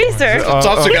 What's a freezer? It's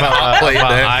also got a hot plate in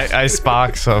it. Ice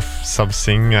box of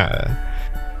something.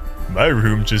 My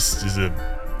room just is a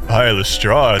pile of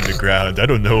straw on the ground. I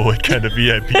don't know what kind of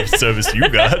VIP service you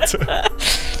got.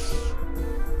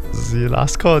 The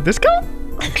Lasco discount?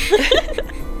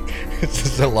 This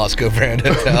is a Lasco brand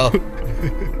hotel.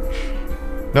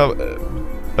 No,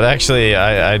 but actually,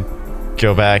 I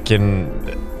go back and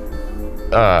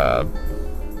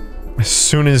as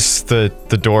soon as the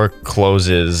door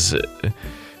closes,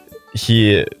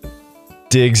 he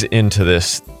digs into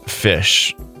this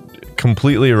fish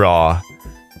completely raw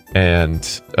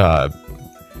and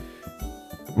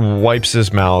wipes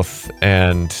his mouth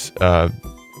and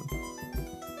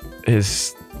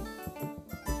is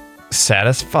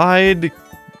satisfied,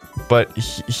 but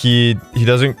he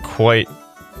doesn't quite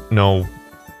know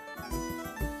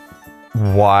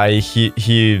why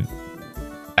he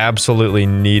absolutely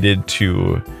needed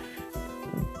to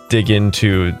dig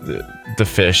into the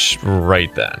fish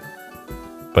right then,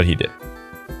 but he did.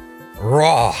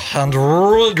 Raw and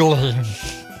wriggling.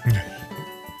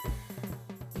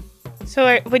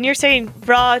 So when you're saying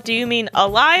raw, do you mean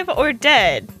alive or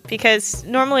dead? Because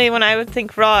normally when I would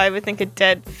think raw, I would think a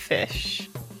dead fish.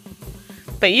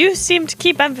 But you seem to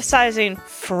keep emphasizing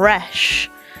fresh,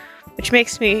 which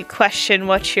makes me question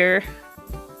what you're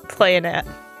playing at.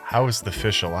 How is the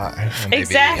fish alive? Maybe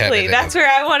Exactly. That's where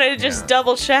I want to just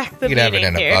double check the You could have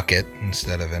meaning it in here. a bucket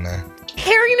instead of in a...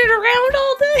 Carrying it around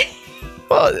all day?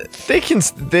 Well,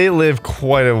 they live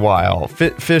quite a while.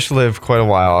 Fish live quite a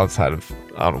while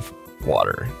out of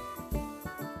water.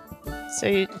 So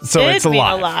you So did it's mean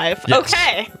alive. alive. Yes.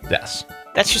 Okay. Yes.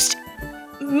 That's just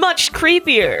much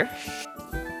creepier.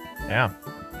 Yeah,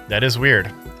 that is weird.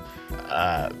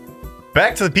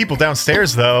 Back to the people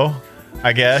downstairs, though,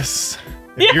 I guess.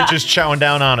 If you're just chowing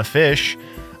down on a fish.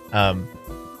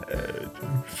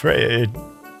 Freya,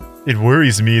 it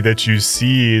worries me that you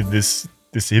see this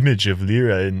image of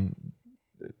Lyra in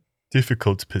a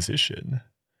difficult position.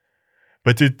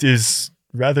 But it is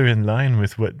rather in line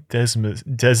with what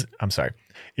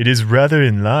It is rather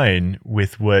in line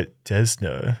with what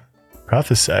Desna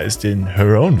prophesied in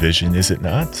her own vision, is it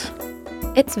not?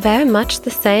 It's very much the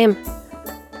same.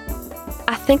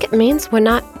 I think it means we're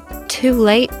not too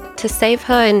late to save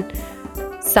her in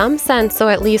some sense, or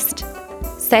at least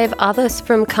save others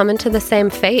from coming to the same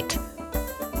fate.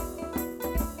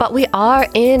 But we are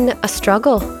in a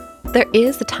struggle. There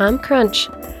is a time crunch.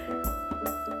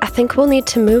 I think we'll need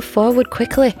to move forward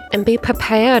quickly and be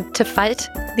prepared to fight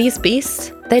these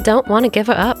beasts. They don't want to give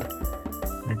her up.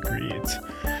 Agreed.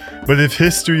 But if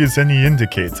history is any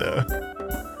indicator,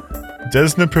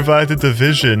 Desna provided the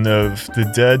vision of the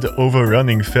dead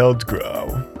overrunning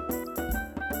Feldgrau.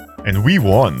 And we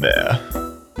won there.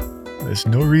 There's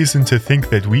no reason to think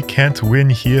that we can't win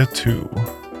here too.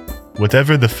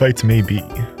 Whatever the fight may be.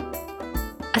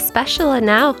 Especially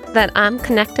now that I'm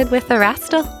connected with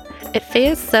Erastil. It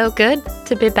feels so good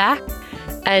to be back.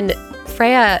 And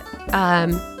Freya,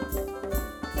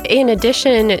 in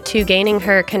addition to gaining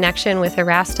her connection with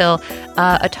Erastil,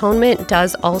 Atonement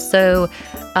does also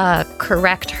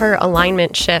correct her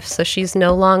alignment shift, so she's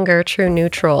no longer true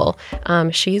neutral.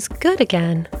 She's good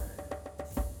again.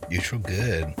 Neutral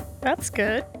good. That's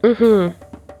good. Mm-hmm.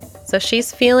 So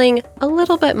she's feeling a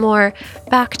little bit more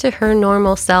back to her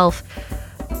normal self,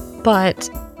 but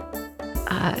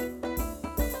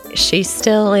she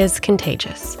still is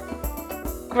contagious.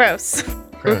 Gross.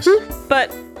 Gross.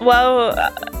 But while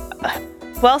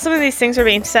some of these things are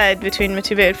being said between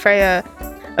Matube and Freya,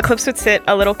 Eclipse would sit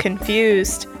a little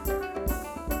confused.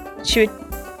 She would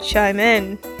chime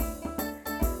in.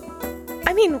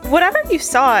 I mean, whatever you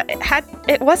saw,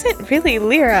 it wasn't really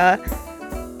Lyra.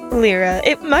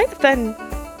 It might have been,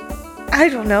 I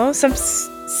don't know, some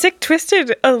sick,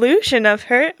 twisted illusion of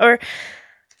her, or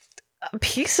a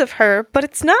piece of her, but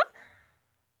it's not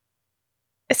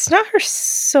her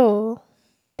soul.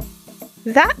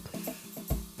 That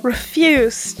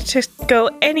refused to go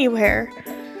anywhere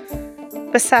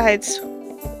besides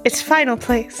its final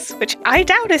place, which I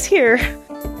doubt is here.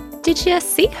 Did you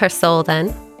see her soul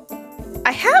then?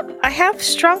 I have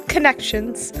strong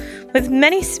connections with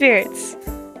many spirits.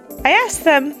 I asked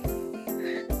them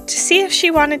to see if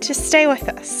she wanted to stay with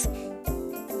us.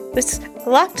 It was a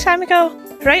long time ago,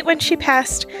 right when she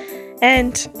passed,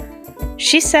 and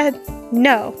she said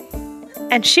no.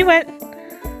 And she went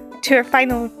to her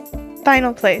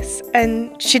final place,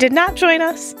 and she did not join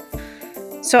us.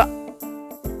 So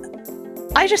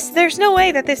there's no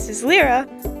way that this is Lyra.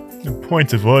 The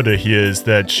point of order here is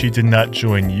that she did not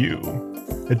join you.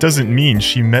 It doesn't mean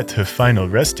she met her final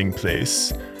resting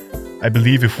place. I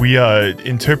believe if we are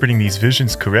interpreting these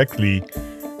visions correctly,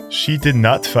 she did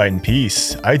not find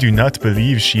peace. I do not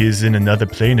believe she is in another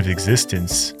plane of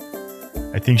existence.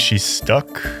 I think she's stuck,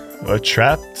 or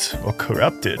trapped, or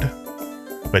corrupted.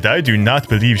 But I do not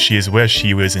believe she is where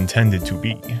she was intended to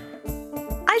be.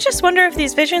 I just wonder if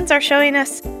these visions are showing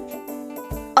us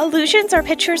illusions or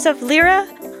pictures of Lyra,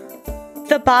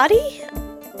 the body,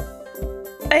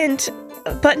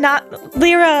 but not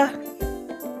Lyra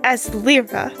as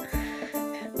Lyra.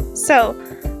 So,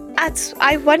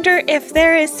 I wonder if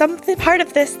there is something part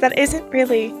of this that isn't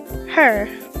really her.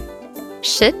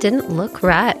 Shit didn't look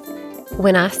right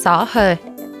when I saw her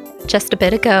just a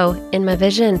bit ago in my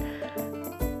vision.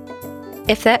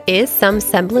 If there is some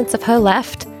semblance of her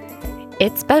left,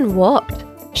 it's been warped.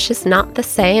 She's not the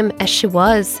same as she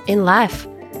was in life.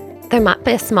 There might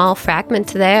be a small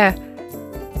fragment there,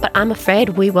 but I'm afraid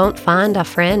we won't find our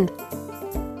friend.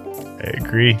 I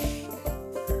agree.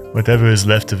 Whatever is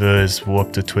left of her is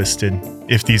warped or twisted.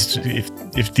 If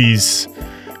these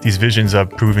visions are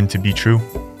proven to be true,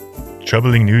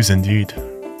 troubling news indeed.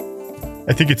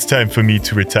 I think it's time for me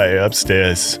to retire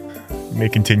upstairs. You may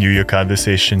continue your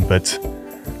conversation, but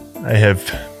I have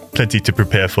plenty to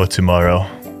prepare for tomorrow.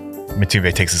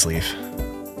 Matumbe takes his leave.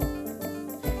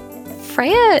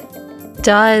 Freya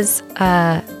does,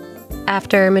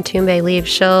 after Matumbe leaves,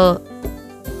 she'll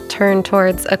turn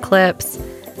towards Eclipse.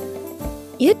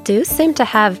 You do seem to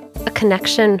have a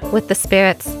connection with the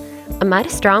spirits, a mighty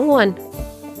strong one.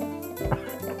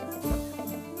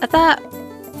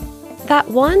 That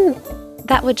one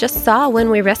that we just saw when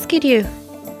we rescued you,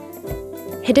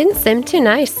 he didn't seem too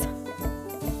nice.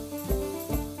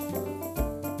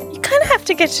 You kind of have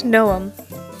to get to know him.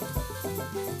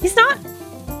 He's not...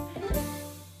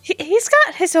 He's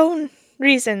got his own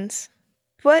reasons,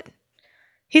 but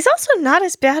he's also not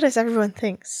as bad as everyone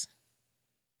thinks.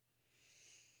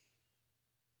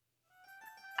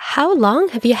 How long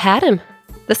have you had him?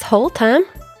 This whole time?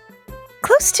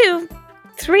 Close to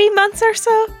 3 months or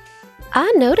so. I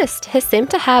noticed he seemed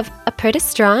to have a pretty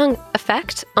strong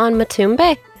effect on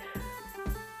Matumbe.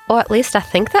 Or at least I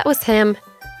think that was him.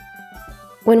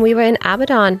 When we were in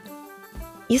Abaddon,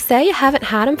 you say you haven't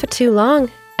had him for too long,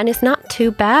 and it's not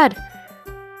too bad.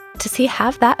 Does he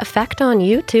have that effect on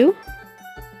you too?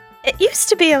 It used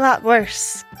to be a lot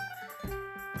worse.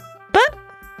 But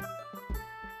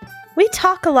we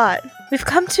talk a lot. We've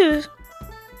come to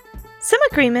some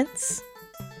agreements.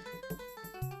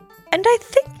 And I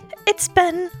think it's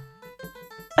been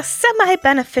a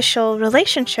semi-beneficial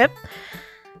relationship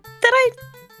that I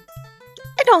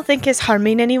don't think is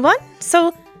harming anyone.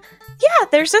 So, yeah,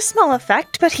 there's a small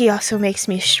effect, but he also makes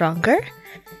me stronger.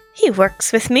 He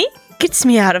works with me, gets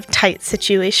me out of tight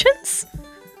situations.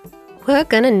 We're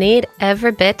gonna need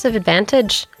every bit of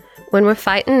advantage when we're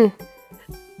fighting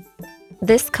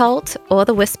this cult or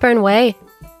the Whispering Way.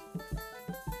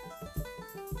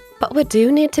 But we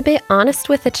do need to be honest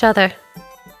with each other.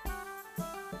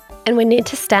 And we need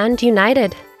to stand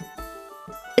united.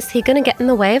 Is he gonna get in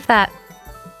the way of that?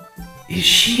 Is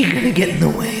she gonna get in the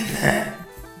way of that?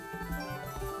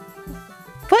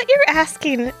 What you're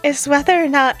asking is whether or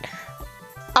not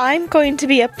I'm going to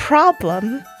be a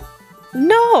problem.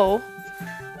 No.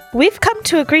 We've come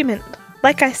to agreement,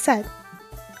 like I said.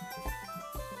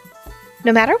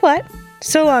 No matter what,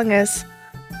 so long as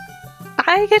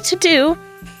I get to do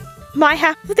my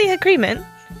half of the agreement,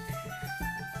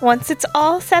 once it's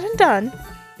all said and done,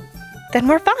 then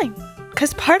we're fine.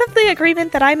 Because part of the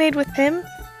agreement that I made with him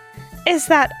is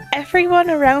that everyone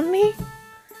around me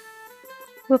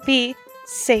will be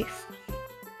safe.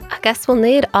 I guess we'll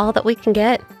need all that we can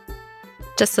get.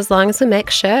 Just as long as we make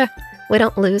sure we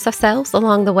don't lose ourselves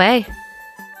along the way.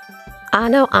 I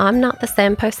know I'm not the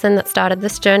same person that started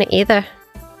this journey either.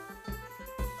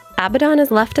 Abaddon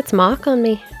has left its mark on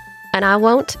me, and I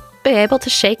won't be able to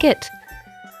shake it.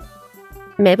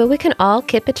 Maybe we can all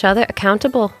keep each other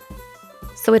accountable,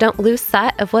 so we don't lose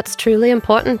sight of what's truly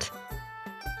important.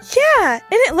 Yeah, and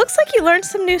it looks like you learned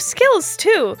some new skills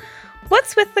too.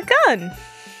 What's with the gun?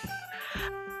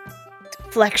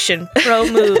 Deflection, pro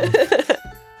move.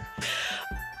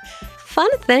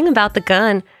 Fun thing about the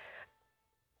gun,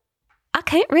 I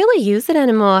can't really use it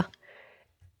anymore.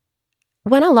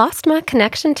 When I lost my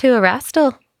connection to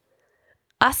Erastil,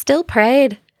 I still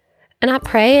prayed, and I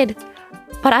prayed,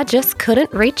 but I just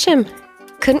couldn't reach him,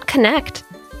 couldn't connect.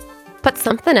 But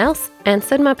something else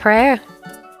answered my prayer.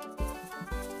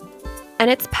 And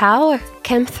its power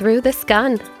came through this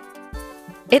gun.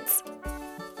 It's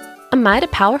a mighty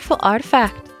powerful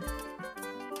artifact.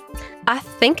 I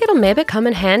think it'll maybe come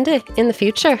in handy in the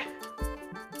future.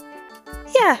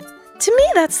 Yeah, to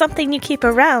me that's something you keep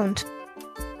around.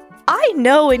 I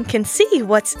know and can see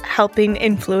what's helping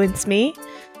influence me.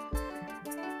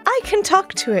 I can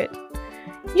talk to it.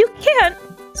 You can't,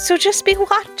 so just be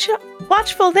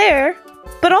watchful there.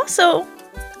 But also,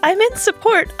 I'm in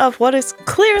support of what is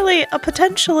clearly a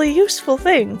potentially useful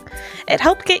thing. It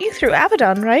helped get you through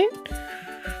Abaddon, right?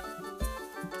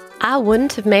 I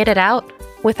wouldn't have made it out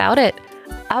without it.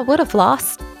 I would have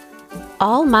lost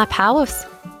all my powers.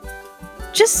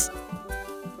 Just,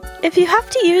 if you have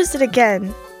to use it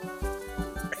again,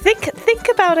 think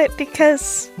about it,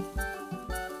 because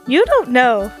you don't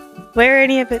know where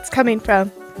any of it's coming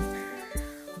from.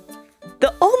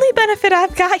 The only benefit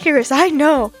I've got here is I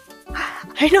know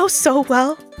so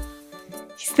well.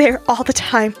 He's there all the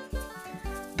time.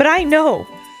 But I know,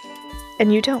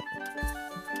 and you don't.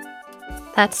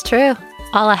 That's true.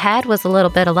 All I had was a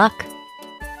little bit of luck.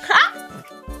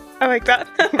 I like that.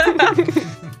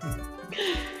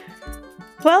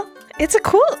 Well, it's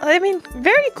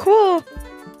very cool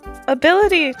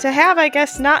ability to have, I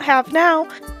guess, not have now.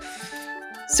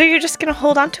 So you're just gonna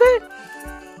hold on to it?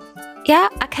 Yeah,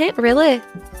 I can't really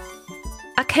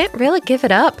give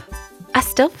it up. I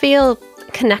still feel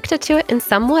connected to it in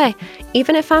some way,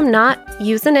 even if I'm not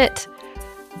using it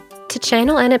to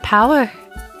channel any power.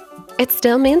 It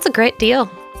still means a great deal.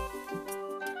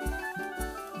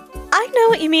 I know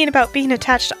what you mean about being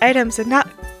attached to items and not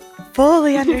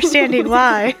fully understanding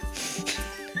why.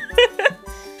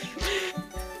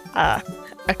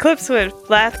 Eclipse would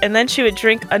laugh, and then she would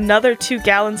drink another 2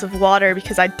 gallons of water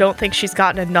because I don't think she's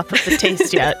gotten enough of the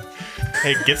taste yet.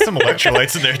 Hey, get some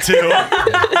electrolytes in there too.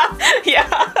 Yeah.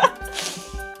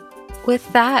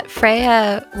 With that,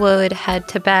 Freya would head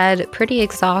to bed pretty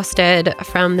exhausted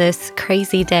from this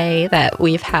crazy day that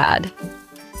we've had.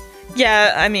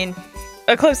 Yeah, I mean,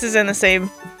 Eclipse is in the same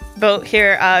boat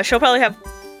here. She'll probably have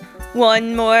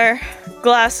one more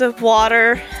glass of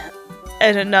water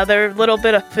and another little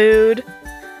bit of food,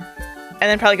 and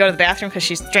then probably go to the bathroom because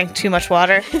she's drank too much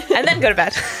water, and then go to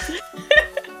bed.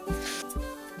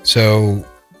 So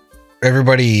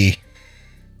everybody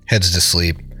heads to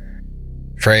sleep.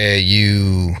 Freya,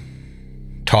 you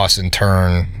toss and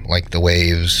turn like the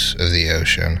waves of the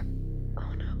ocean.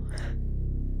 Oh no.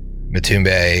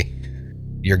 Matumbe,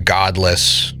 you're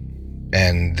godless,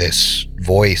 and this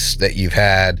voice that you've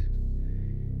had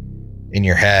in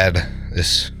your head,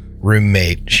 this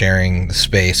roommate sharing the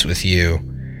space with you,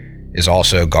 is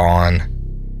also gone.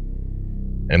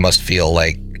 It must feel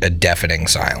like a deafening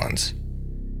silence.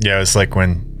 Yeah, it was like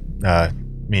when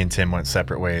me and Tim went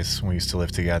separate ways when we used to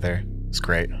live together. It's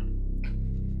great.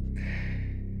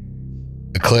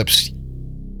 Eclipse,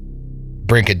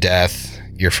 brink of death,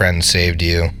 your friend saved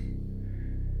you.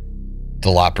 The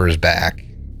Lopper is back,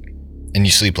 and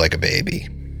you sleep like a baby.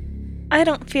 I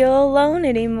don't feel alone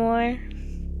anymore.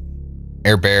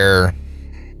 Air Bear,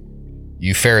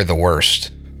 you fare the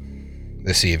worst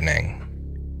this evening.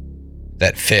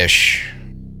 That fish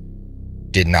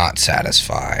did not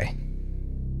satisfy.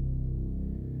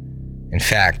 In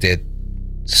fact, it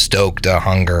stoked a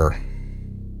hunger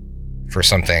for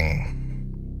something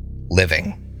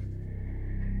living.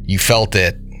 You felt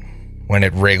it when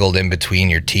it wriggled in between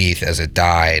your teeth as it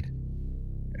died.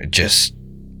 It just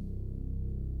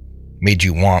made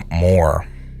you want more.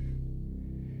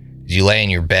 As you lay in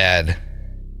your bed,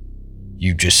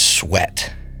 you just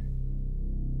sweat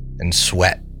and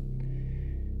sweat,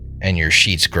 and your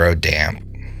sheets grow damp.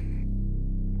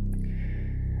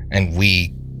 And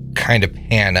we kind of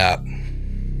pan up.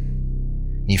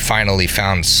 You finally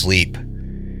found sleep,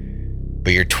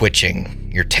 but you're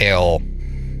twitching. Your tail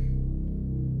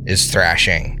is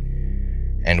thrashing,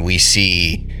 and we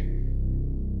see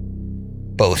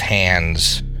both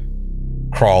hands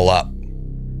crawl up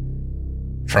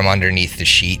from underneath the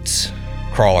sheets,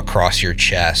 crawl across your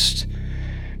chest,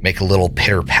 make a little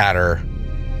pitter-patter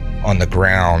on the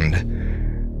ground,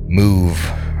 move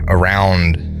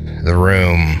around the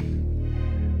room,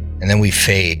 and then we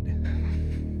fade.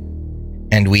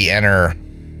 And we enter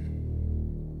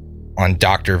on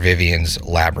Dr. Vivian's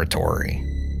laboratory.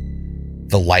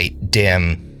 The light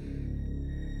dim,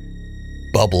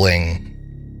 bubbling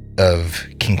of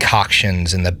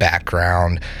concoctions in the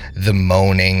background, the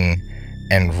moaning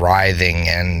and writhing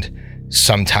and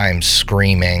sometimes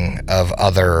screaming of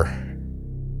other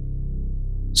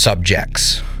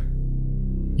subjects.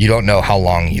 You don't know how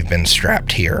long you've been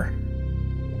strapped here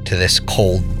to this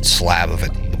cold slab of a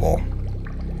table.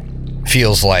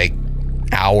 Feels like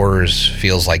hours,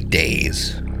 feels like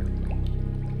days.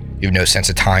 You have no sense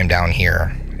of time down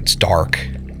here. It's dark.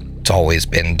 It's always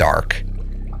been dark.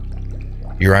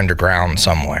 You're underground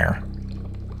somewhere.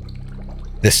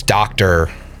 This doctor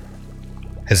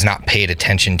has not paid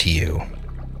attention to you,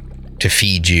 to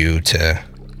feed you, to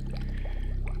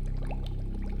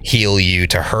heal you,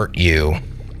 to hurt you.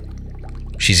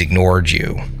 She's ignored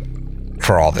you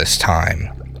for all this time.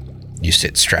 You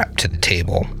sit strapped to the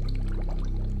table.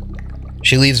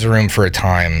 She leaves the room for a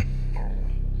time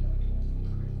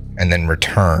and then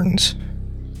returns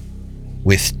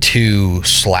with 2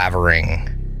 slavering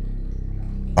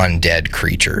undead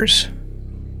creatures.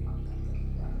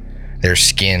 Their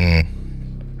skin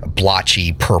a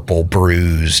blotchy, purple,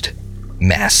 bruised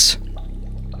mess.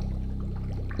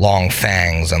 Long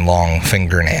fangs and long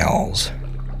fingernails.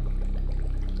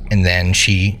 And then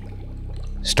she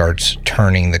starts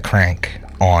turning the crank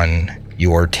on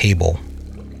your table.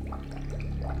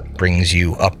 Brings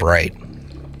you upright.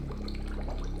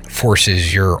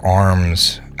 Forces your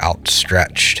arms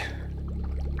outstretched.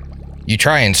 You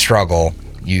try and struggle.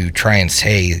 You try and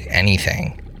say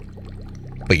anything.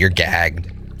 But you're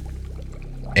gagged.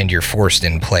 and you're forced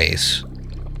in place.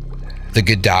 The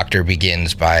good doctor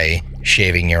begins by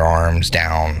shaving your arms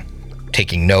down,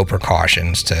 taking no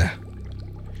precautions to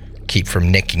keep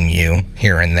from nicking you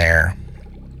here and there.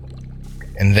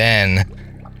 And then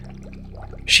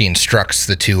she instructs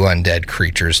the two undead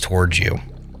creatures towards you.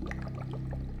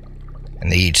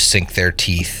 And they each sink their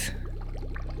teeth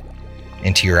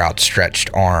into your outstretched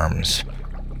arms.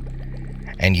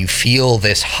 And you feel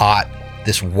this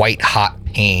white hot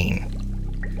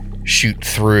pain shoot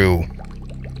through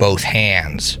both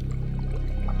hands.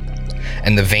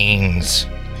 And the veins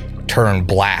turn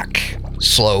black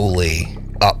slowly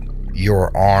up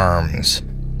your arms.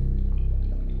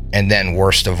 And then,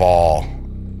 worst of all,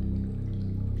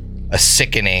 a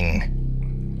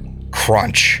sickening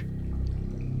crunch.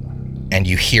 And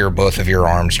you hear both of your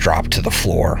arms drop to the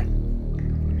floor.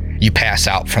 You pass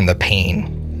out from the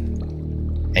pain.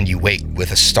 And you wake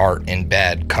with a start in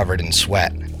bed covered in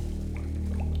sweat.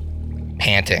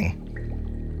 Panting.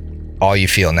 All you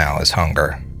feel now is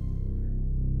hunger.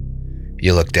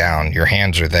 You look down, your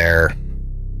hands are there,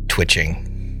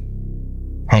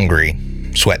 twitching, hungry,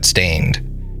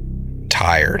 sweat-stained,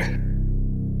 tired.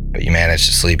 But you manage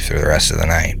to sleep through the rest of the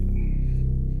night.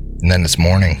 And then it's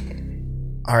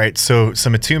morning. All right, so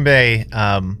Matumbe,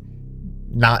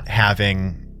 not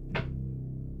having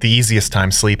the easiest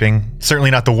time sleeping, certainly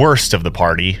not the worst of the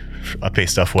party,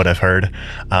 based off what I've heard.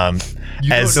 You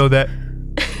don't know that.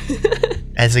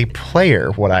 As a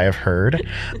player, what I have heard,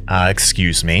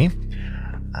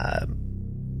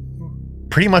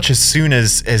 pretty much as soon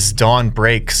as dawn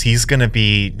breaks, he's going to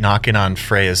be knocking on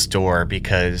Freya's door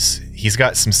because he's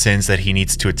got some sins that he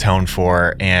needs to atone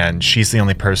for, and she's the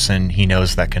only person he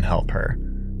knows that can help her.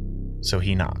 So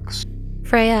he knocks.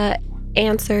 Freya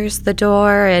answers the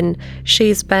door, and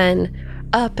she's been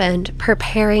up and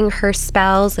preparing her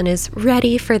spells and is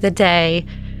ready for the day.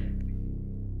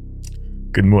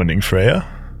 Good morning, Freya.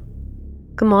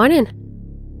 Good morning.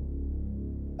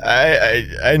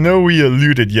 I know we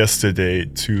alluded yesterday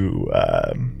to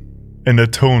an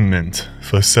atonement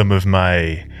for some of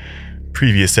my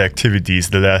previous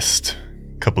activities the last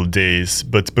couple days,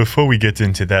 but before we get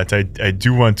into that, I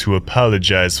do want to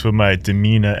apologize for my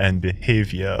demeanor and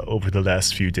behavior over the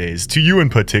last few days. To you in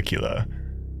particular.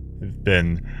 I've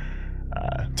been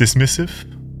dismissive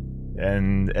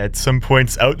and at some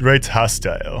points outright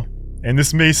hostile. And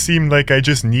this may seem like I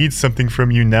just need something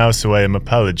from you now, so I am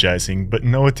apologizing, but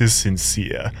no, it is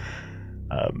sincere.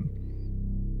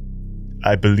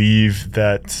 I believe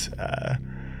that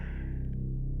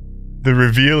the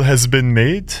reveal has been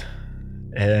made,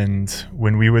 and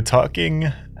when we were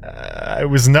talking, I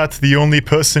was not the only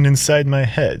person inside my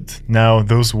head. Now,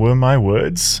 those were my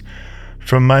words,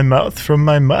 from my mouth, from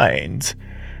my mind.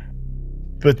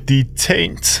 But the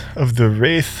taint of the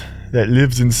wraith that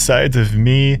lives inside of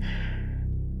me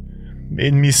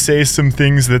made me say some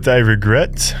things that I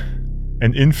regret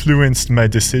and influenced my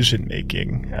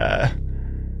decision-making.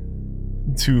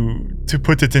 To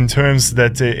put it in terms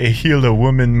that a healer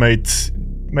woman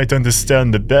might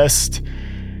understand the best,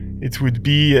 it would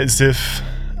be as if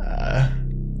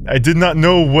I did not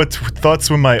know what thoughts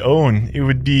were my own. It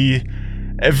would be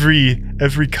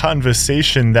every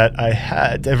conversation that I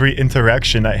had, every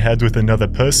interaction I had with another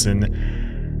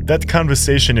person, that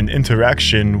conversation and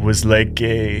interaction was like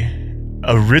a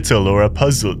riddle or a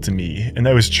puzzle to me, and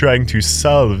I was trying to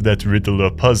solve that riddle or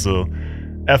puzzle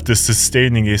after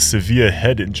sustaining a severe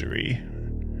head injury.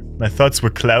 My thoughts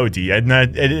were cloudy.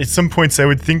 At some points I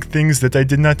would think things that I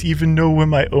did not even know were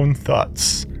my own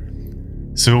thoughts.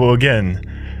 So again,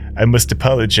 I must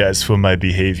apologize for my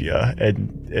behavior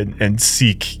and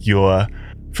seek your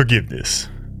forgiveness.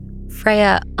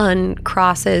 Freya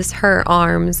uncrosses her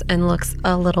arms and looks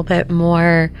a little bit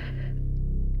more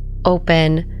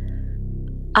open.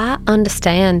 I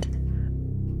understand.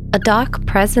 A dark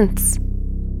presence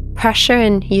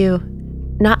pressuring you,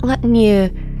 not letting you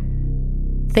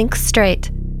think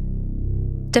straight.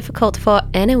 Difficult for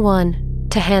anyone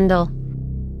to handle.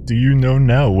 Do you know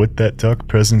now what that dark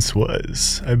presence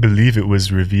was? I believe it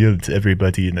was revealed to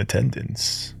everybody in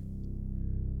attendance.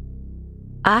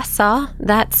 I saw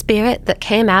that spirit that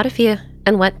came out of you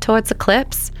and went towards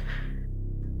Eclipse.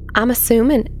 I'm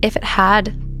assuming if it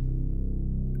had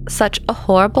such a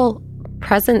horrible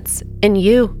presence in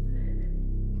you,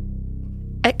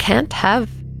 it can't have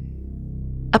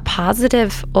a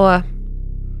positive or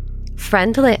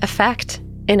friendly effect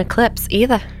in Eclipse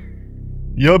either.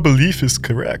 Your belief is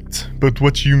correct, but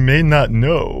what you may not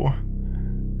know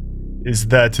is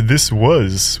that this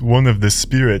was one of the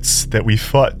spirits that we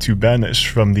fought to banish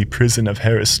from the prison of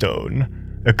Harrowstone.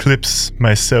 Eclipse,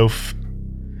 myself,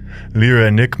 Lyra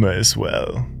Enigma as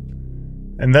well.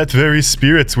 And that very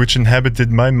spirit which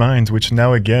inhabited my mind, which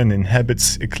now again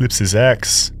inhabits Eclipse's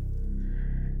axe,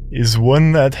 is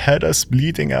one that had us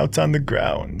bleeding out on the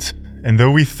ground. And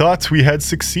though we thought we had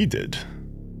succeeded,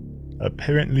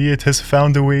 apparently it has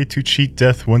found a way to cheat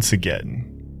death once again.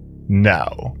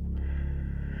 Now,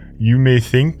 you may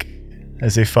think,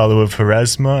 as a follower of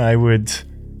Pharasma, I would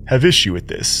have issue with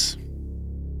this.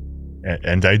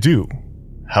 And I do.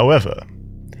 However,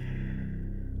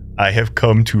 I have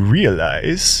come to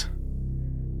realize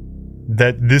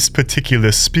that this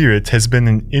particular spirit has been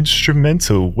an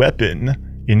instrumental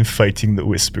weapon in fighting the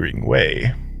Whispering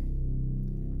Way.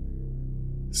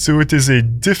 So it is a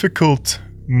difficult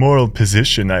moral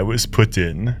position I was put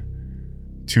in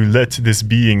to let this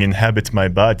being inhabit my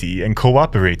body and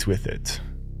cooperate with it.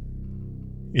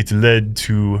 It led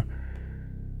to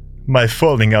my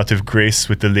falling out of grace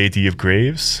with the Lady of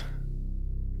Graves,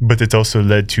 but it also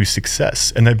led to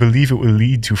success, and I believe it will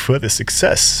lead to further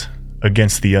success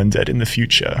against the undead in the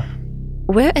future.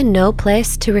 We're in no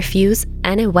place to refuse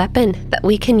any weapon that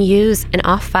we can use in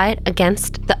our fight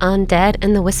against the undead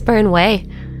and the Whispering Way.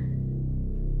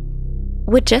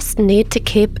 We just need to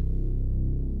keep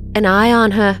an eye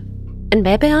on her, and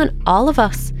maybe on all of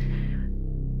us,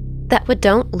 that we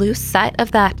don't lose sight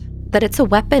of that it's a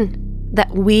weapon that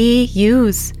we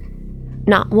use,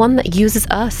 not one that uses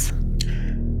us.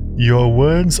 Your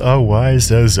words are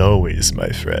wise as always, my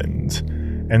friend,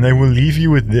 and I will leave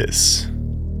you with this.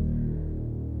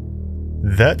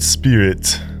 That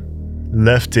spirit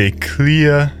left a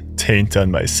clear taint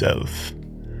on myself.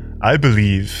 I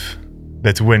believe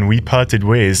that when we parted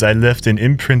ways, I left an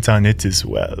imprint on it as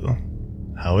well.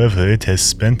 However, it has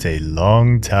spent a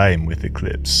long time with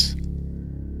Eclipse.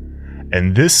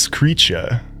 And this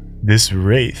creature, this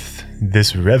wraith,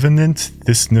 this revenant,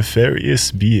 this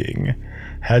nefarious being,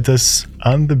 had us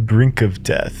on the brink of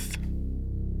death.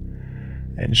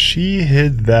 And she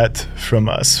hid that from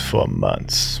us for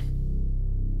months.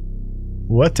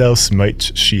 What else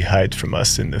might she hide from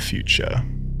us in the future?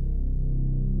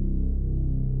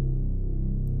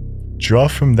 Draw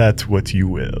from that what you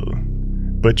will,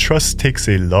 but trust takes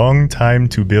a long time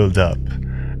to build up,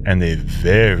 and a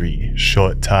very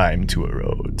short time to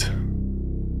erode.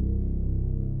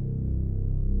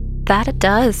 That it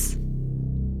does.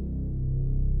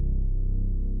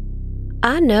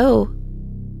 I know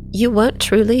you weren't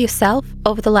truly yourself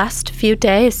over the last few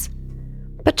days,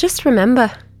 but just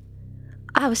remember,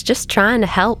 I was just trying to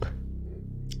help.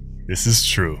 This is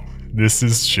true.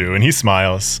 And he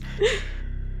smiles.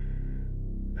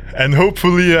 And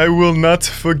hopefully I will not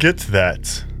forget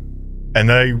that.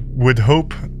 And I would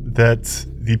hope that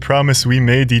the promise we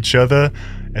made each other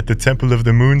at the Temple of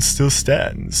the Moon still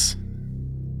stands.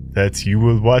 That you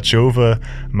will watch over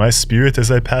my spirit as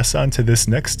I pass on to this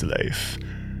next life,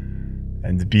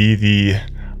 and be the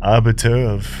arbiter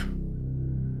of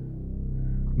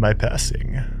my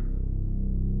passing.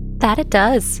 That it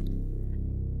does.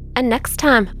 And next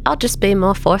time, I'll just be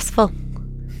more forceful.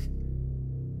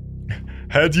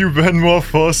 Had you been more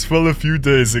forceful a few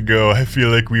days ago, I feel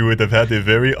like we would have had a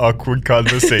very awkward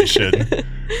conversation.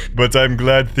 But I'm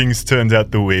glad things turned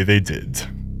out the way they did.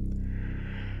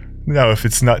 Now, if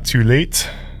it's not too late,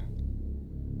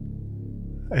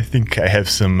 I think I have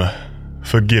some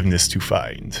forgiveness to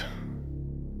find.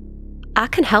 I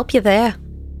can help you there.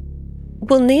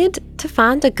 We'll need to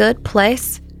find a good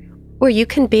place where you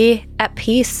can be at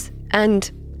peace,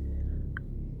 and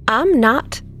I'm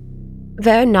not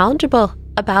very knowledgeable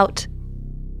about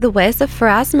the ways of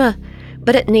Pharasma,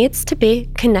 but it needs to be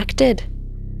connected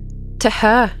to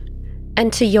her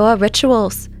and to your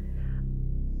rituals.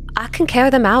 I can carry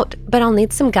them out, but I'll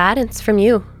need some guidance from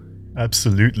you.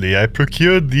 Absolutely. I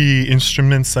procured the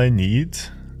instruments I need.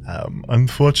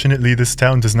 Unfortunately, this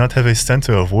town does not have a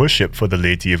center of worship for the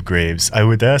Lady of Graves. I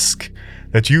would ask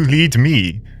that you lead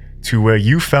me to where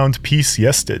you found peace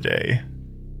yesterday.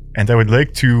 And I would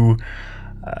like to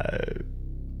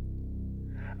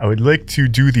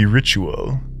do the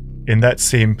ritual in that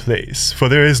same place, for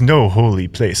there is no holy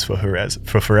place for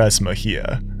Pharasma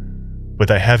here. But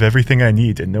I have everything I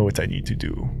need and know what I need to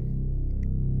do.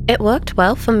 It worked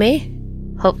well for me.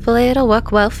 Hopefully it'll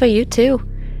work well for you too.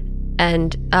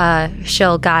 And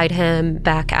she'll guide him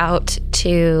back out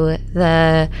to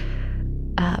the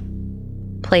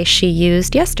place she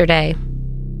used yesterday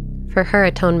for her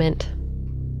atonement.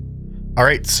 All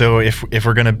right, so if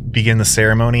we're gonna begin the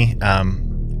ceremony,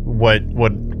 what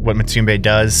Matsumbe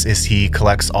does is he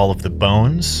collects all of the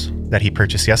bones that he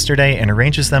purchased yesterday and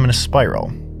arranges them in a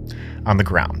spiral on the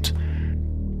ground.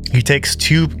 He takes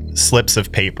 2 slips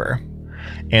of paper,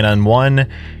 and on one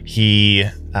he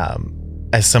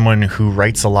as someone who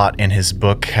writes a lot in his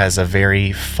book, has a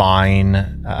very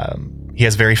fine, he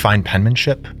has very fine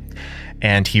penmanship,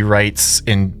 and he writes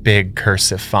in big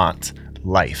cursive font,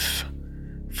 life.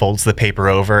 Folds the paper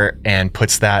over and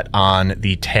puts that on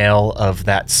the tail of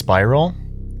that spiral,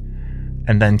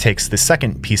 and then takes the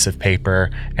second piece of paper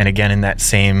and again in that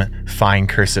same fine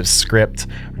cursive script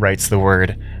writes the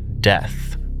word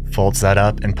death, folds that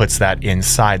up and puts that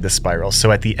inside the spiral.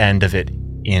 So at the end of it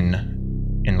in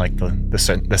like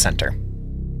the center.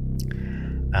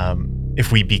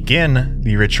 If we begin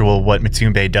the ritual, what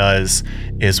Matumbe does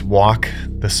is walk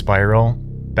the spiral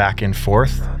back and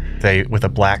forth with a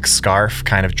black scarf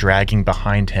kind of dragging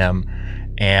behind him,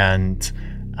 and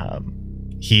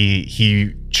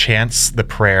he chants the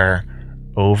prayer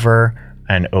over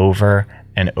and over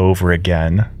and over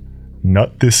again.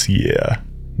 Not this year,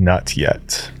 not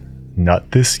yet.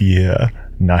 Not this year,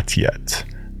 not yet.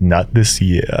 Not this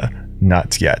year,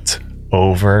 not yet.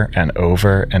 Over and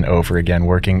over and over again,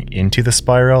 working into the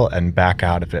spiral and back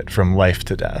out of it from life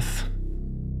to death.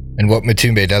 And what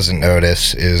Matumbe doesn't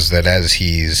notice is that as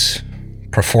he's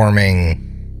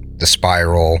performing the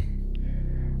spiral,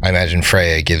 I imagine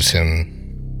Freya gives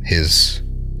him his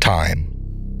time.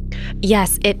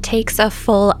 Yes, it takes a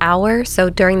full hour. So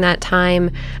during that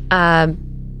time,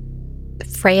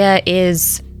 Freya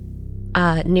is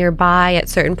nearby. At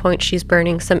certain points, she's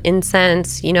burning some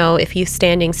incense. You know, if he's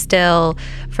standing still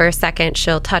for a second,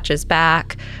 she'll touch his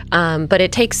back. But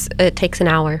it takes an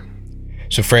hour.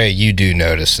 So Freya, you do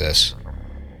notice this.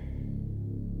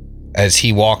 As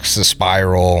he walks the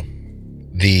spiral,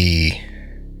 the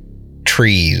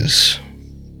trees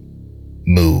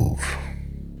move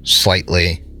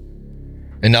slightly,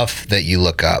 enough that you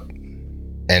look up,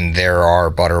 and there are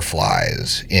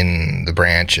butterflies in the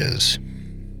branches.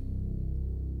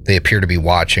 They appear to be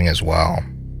watching as well.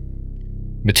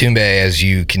 Matumbe, as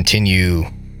you continue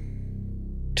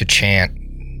to chant,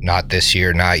 not this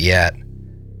year, not yet,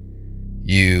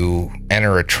 you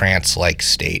enter a trance-like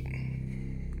state.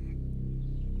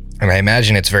 And I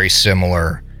imagine it's very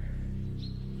similar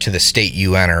to the state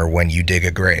you enter when you dig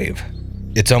a grave.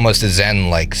 It's almost a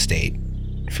Zen-like state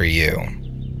for you.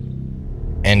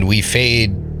 And we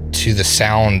fade to the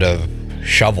sound of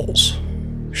shovels,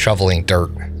 shoveling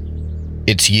dirt.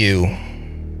 It's you,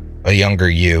 a younger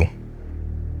you,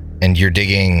 and you're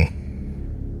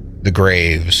digging the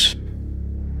graves.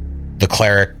 The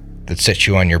cleric that sets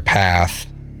you on your path,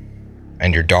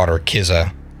 and your daughter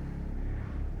Kiza.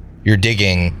 You're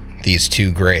digging these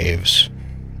two graves,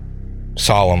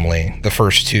 solemnly, the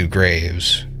first two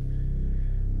graves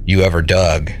you ever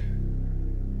dug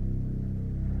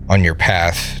on your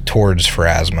path towards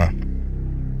Pharasma.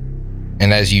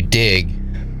 And as you dig,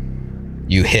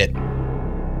 you hit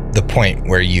the point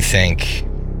where you think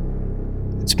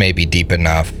it's maybe deep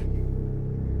enough.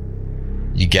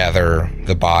 You gather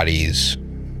the bodies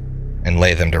and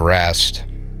lay them to rest.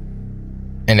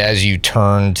 And as you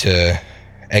turn to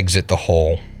exit the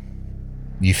hole,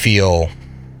 you feel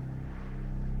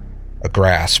a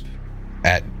grasp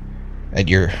at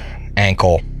your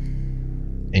ankle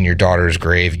in your daughter's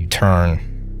grave. You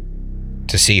turn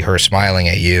to see her smiling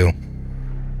at you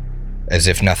as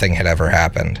if nothing had ever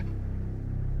happened,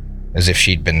 as if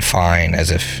she'd been fine, as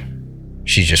if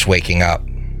she's just waking up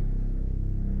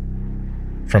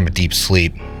from a deep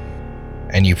sleep.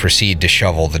 And you proceed to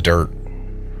shovel the dirt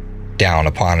down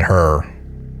upon her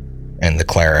and the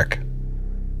cleric.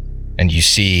 And you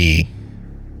see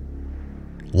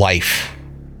life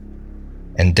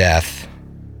and death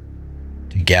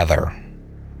together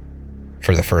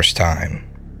for the first time.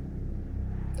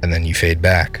 And then you fade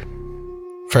back.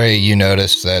 Freya, you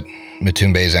notice that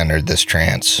Matumbe's entered this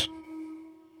trance.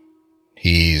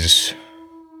 He's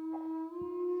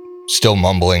still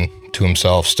mumbling to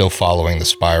himself, still following the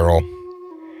spiral.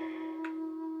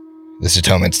 This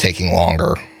atonement's taking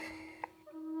longer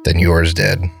than yours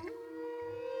did.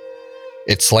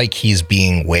 It's like he's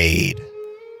being weighed,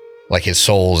 like his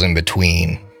soul's in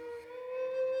between.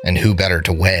 And who better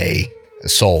to weigh a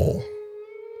soul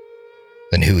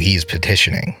than who he's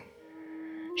petitioning?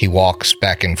 He walks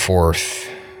back and forth,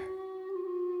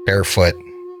 barefoot.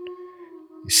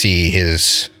 You see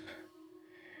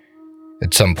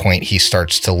at some point he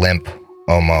starts to limp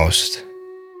almost,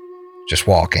 just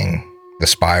walking the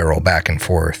spiral back and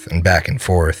forth and back and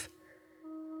forth.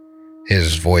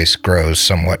 His voice grows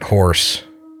somewhat hoarse,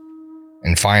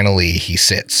 and finally he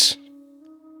sits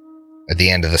at the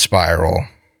end of the spiral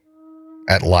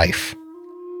at life.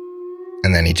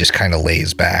 And then he just kind of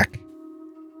lays back,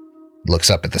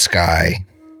 looks up at the sky,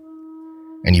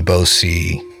 and you both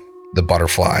see the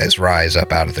butterflies rise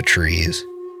up out of the trees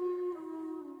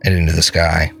and into the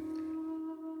sky.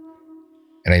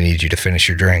 And I need you to finish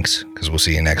your drinks, because we'll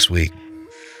see you next week.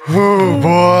 Oh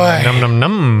boy. Num num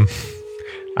num.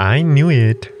 I knew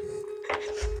it.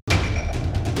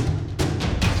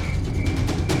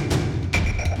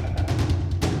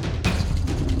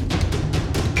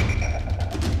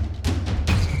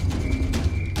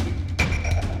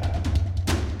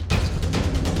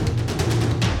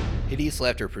 Hideous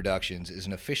Laughter Productions is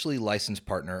an officially licensed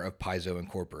partner of Paizo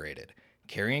Incorporated.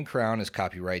 Carrying Crown is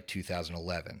copyright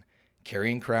 2011.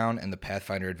 Carrying Crown and the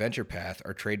Pathfinder Adventure Path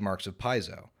are trademarks of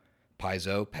Paizo.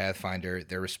 Paizo, Pathfinder,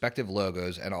 their respective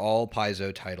logos, and all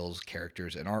Paizo titles,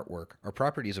 characters, and artwork are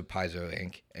properties of Paizo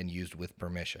Inc. and used with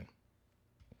permission.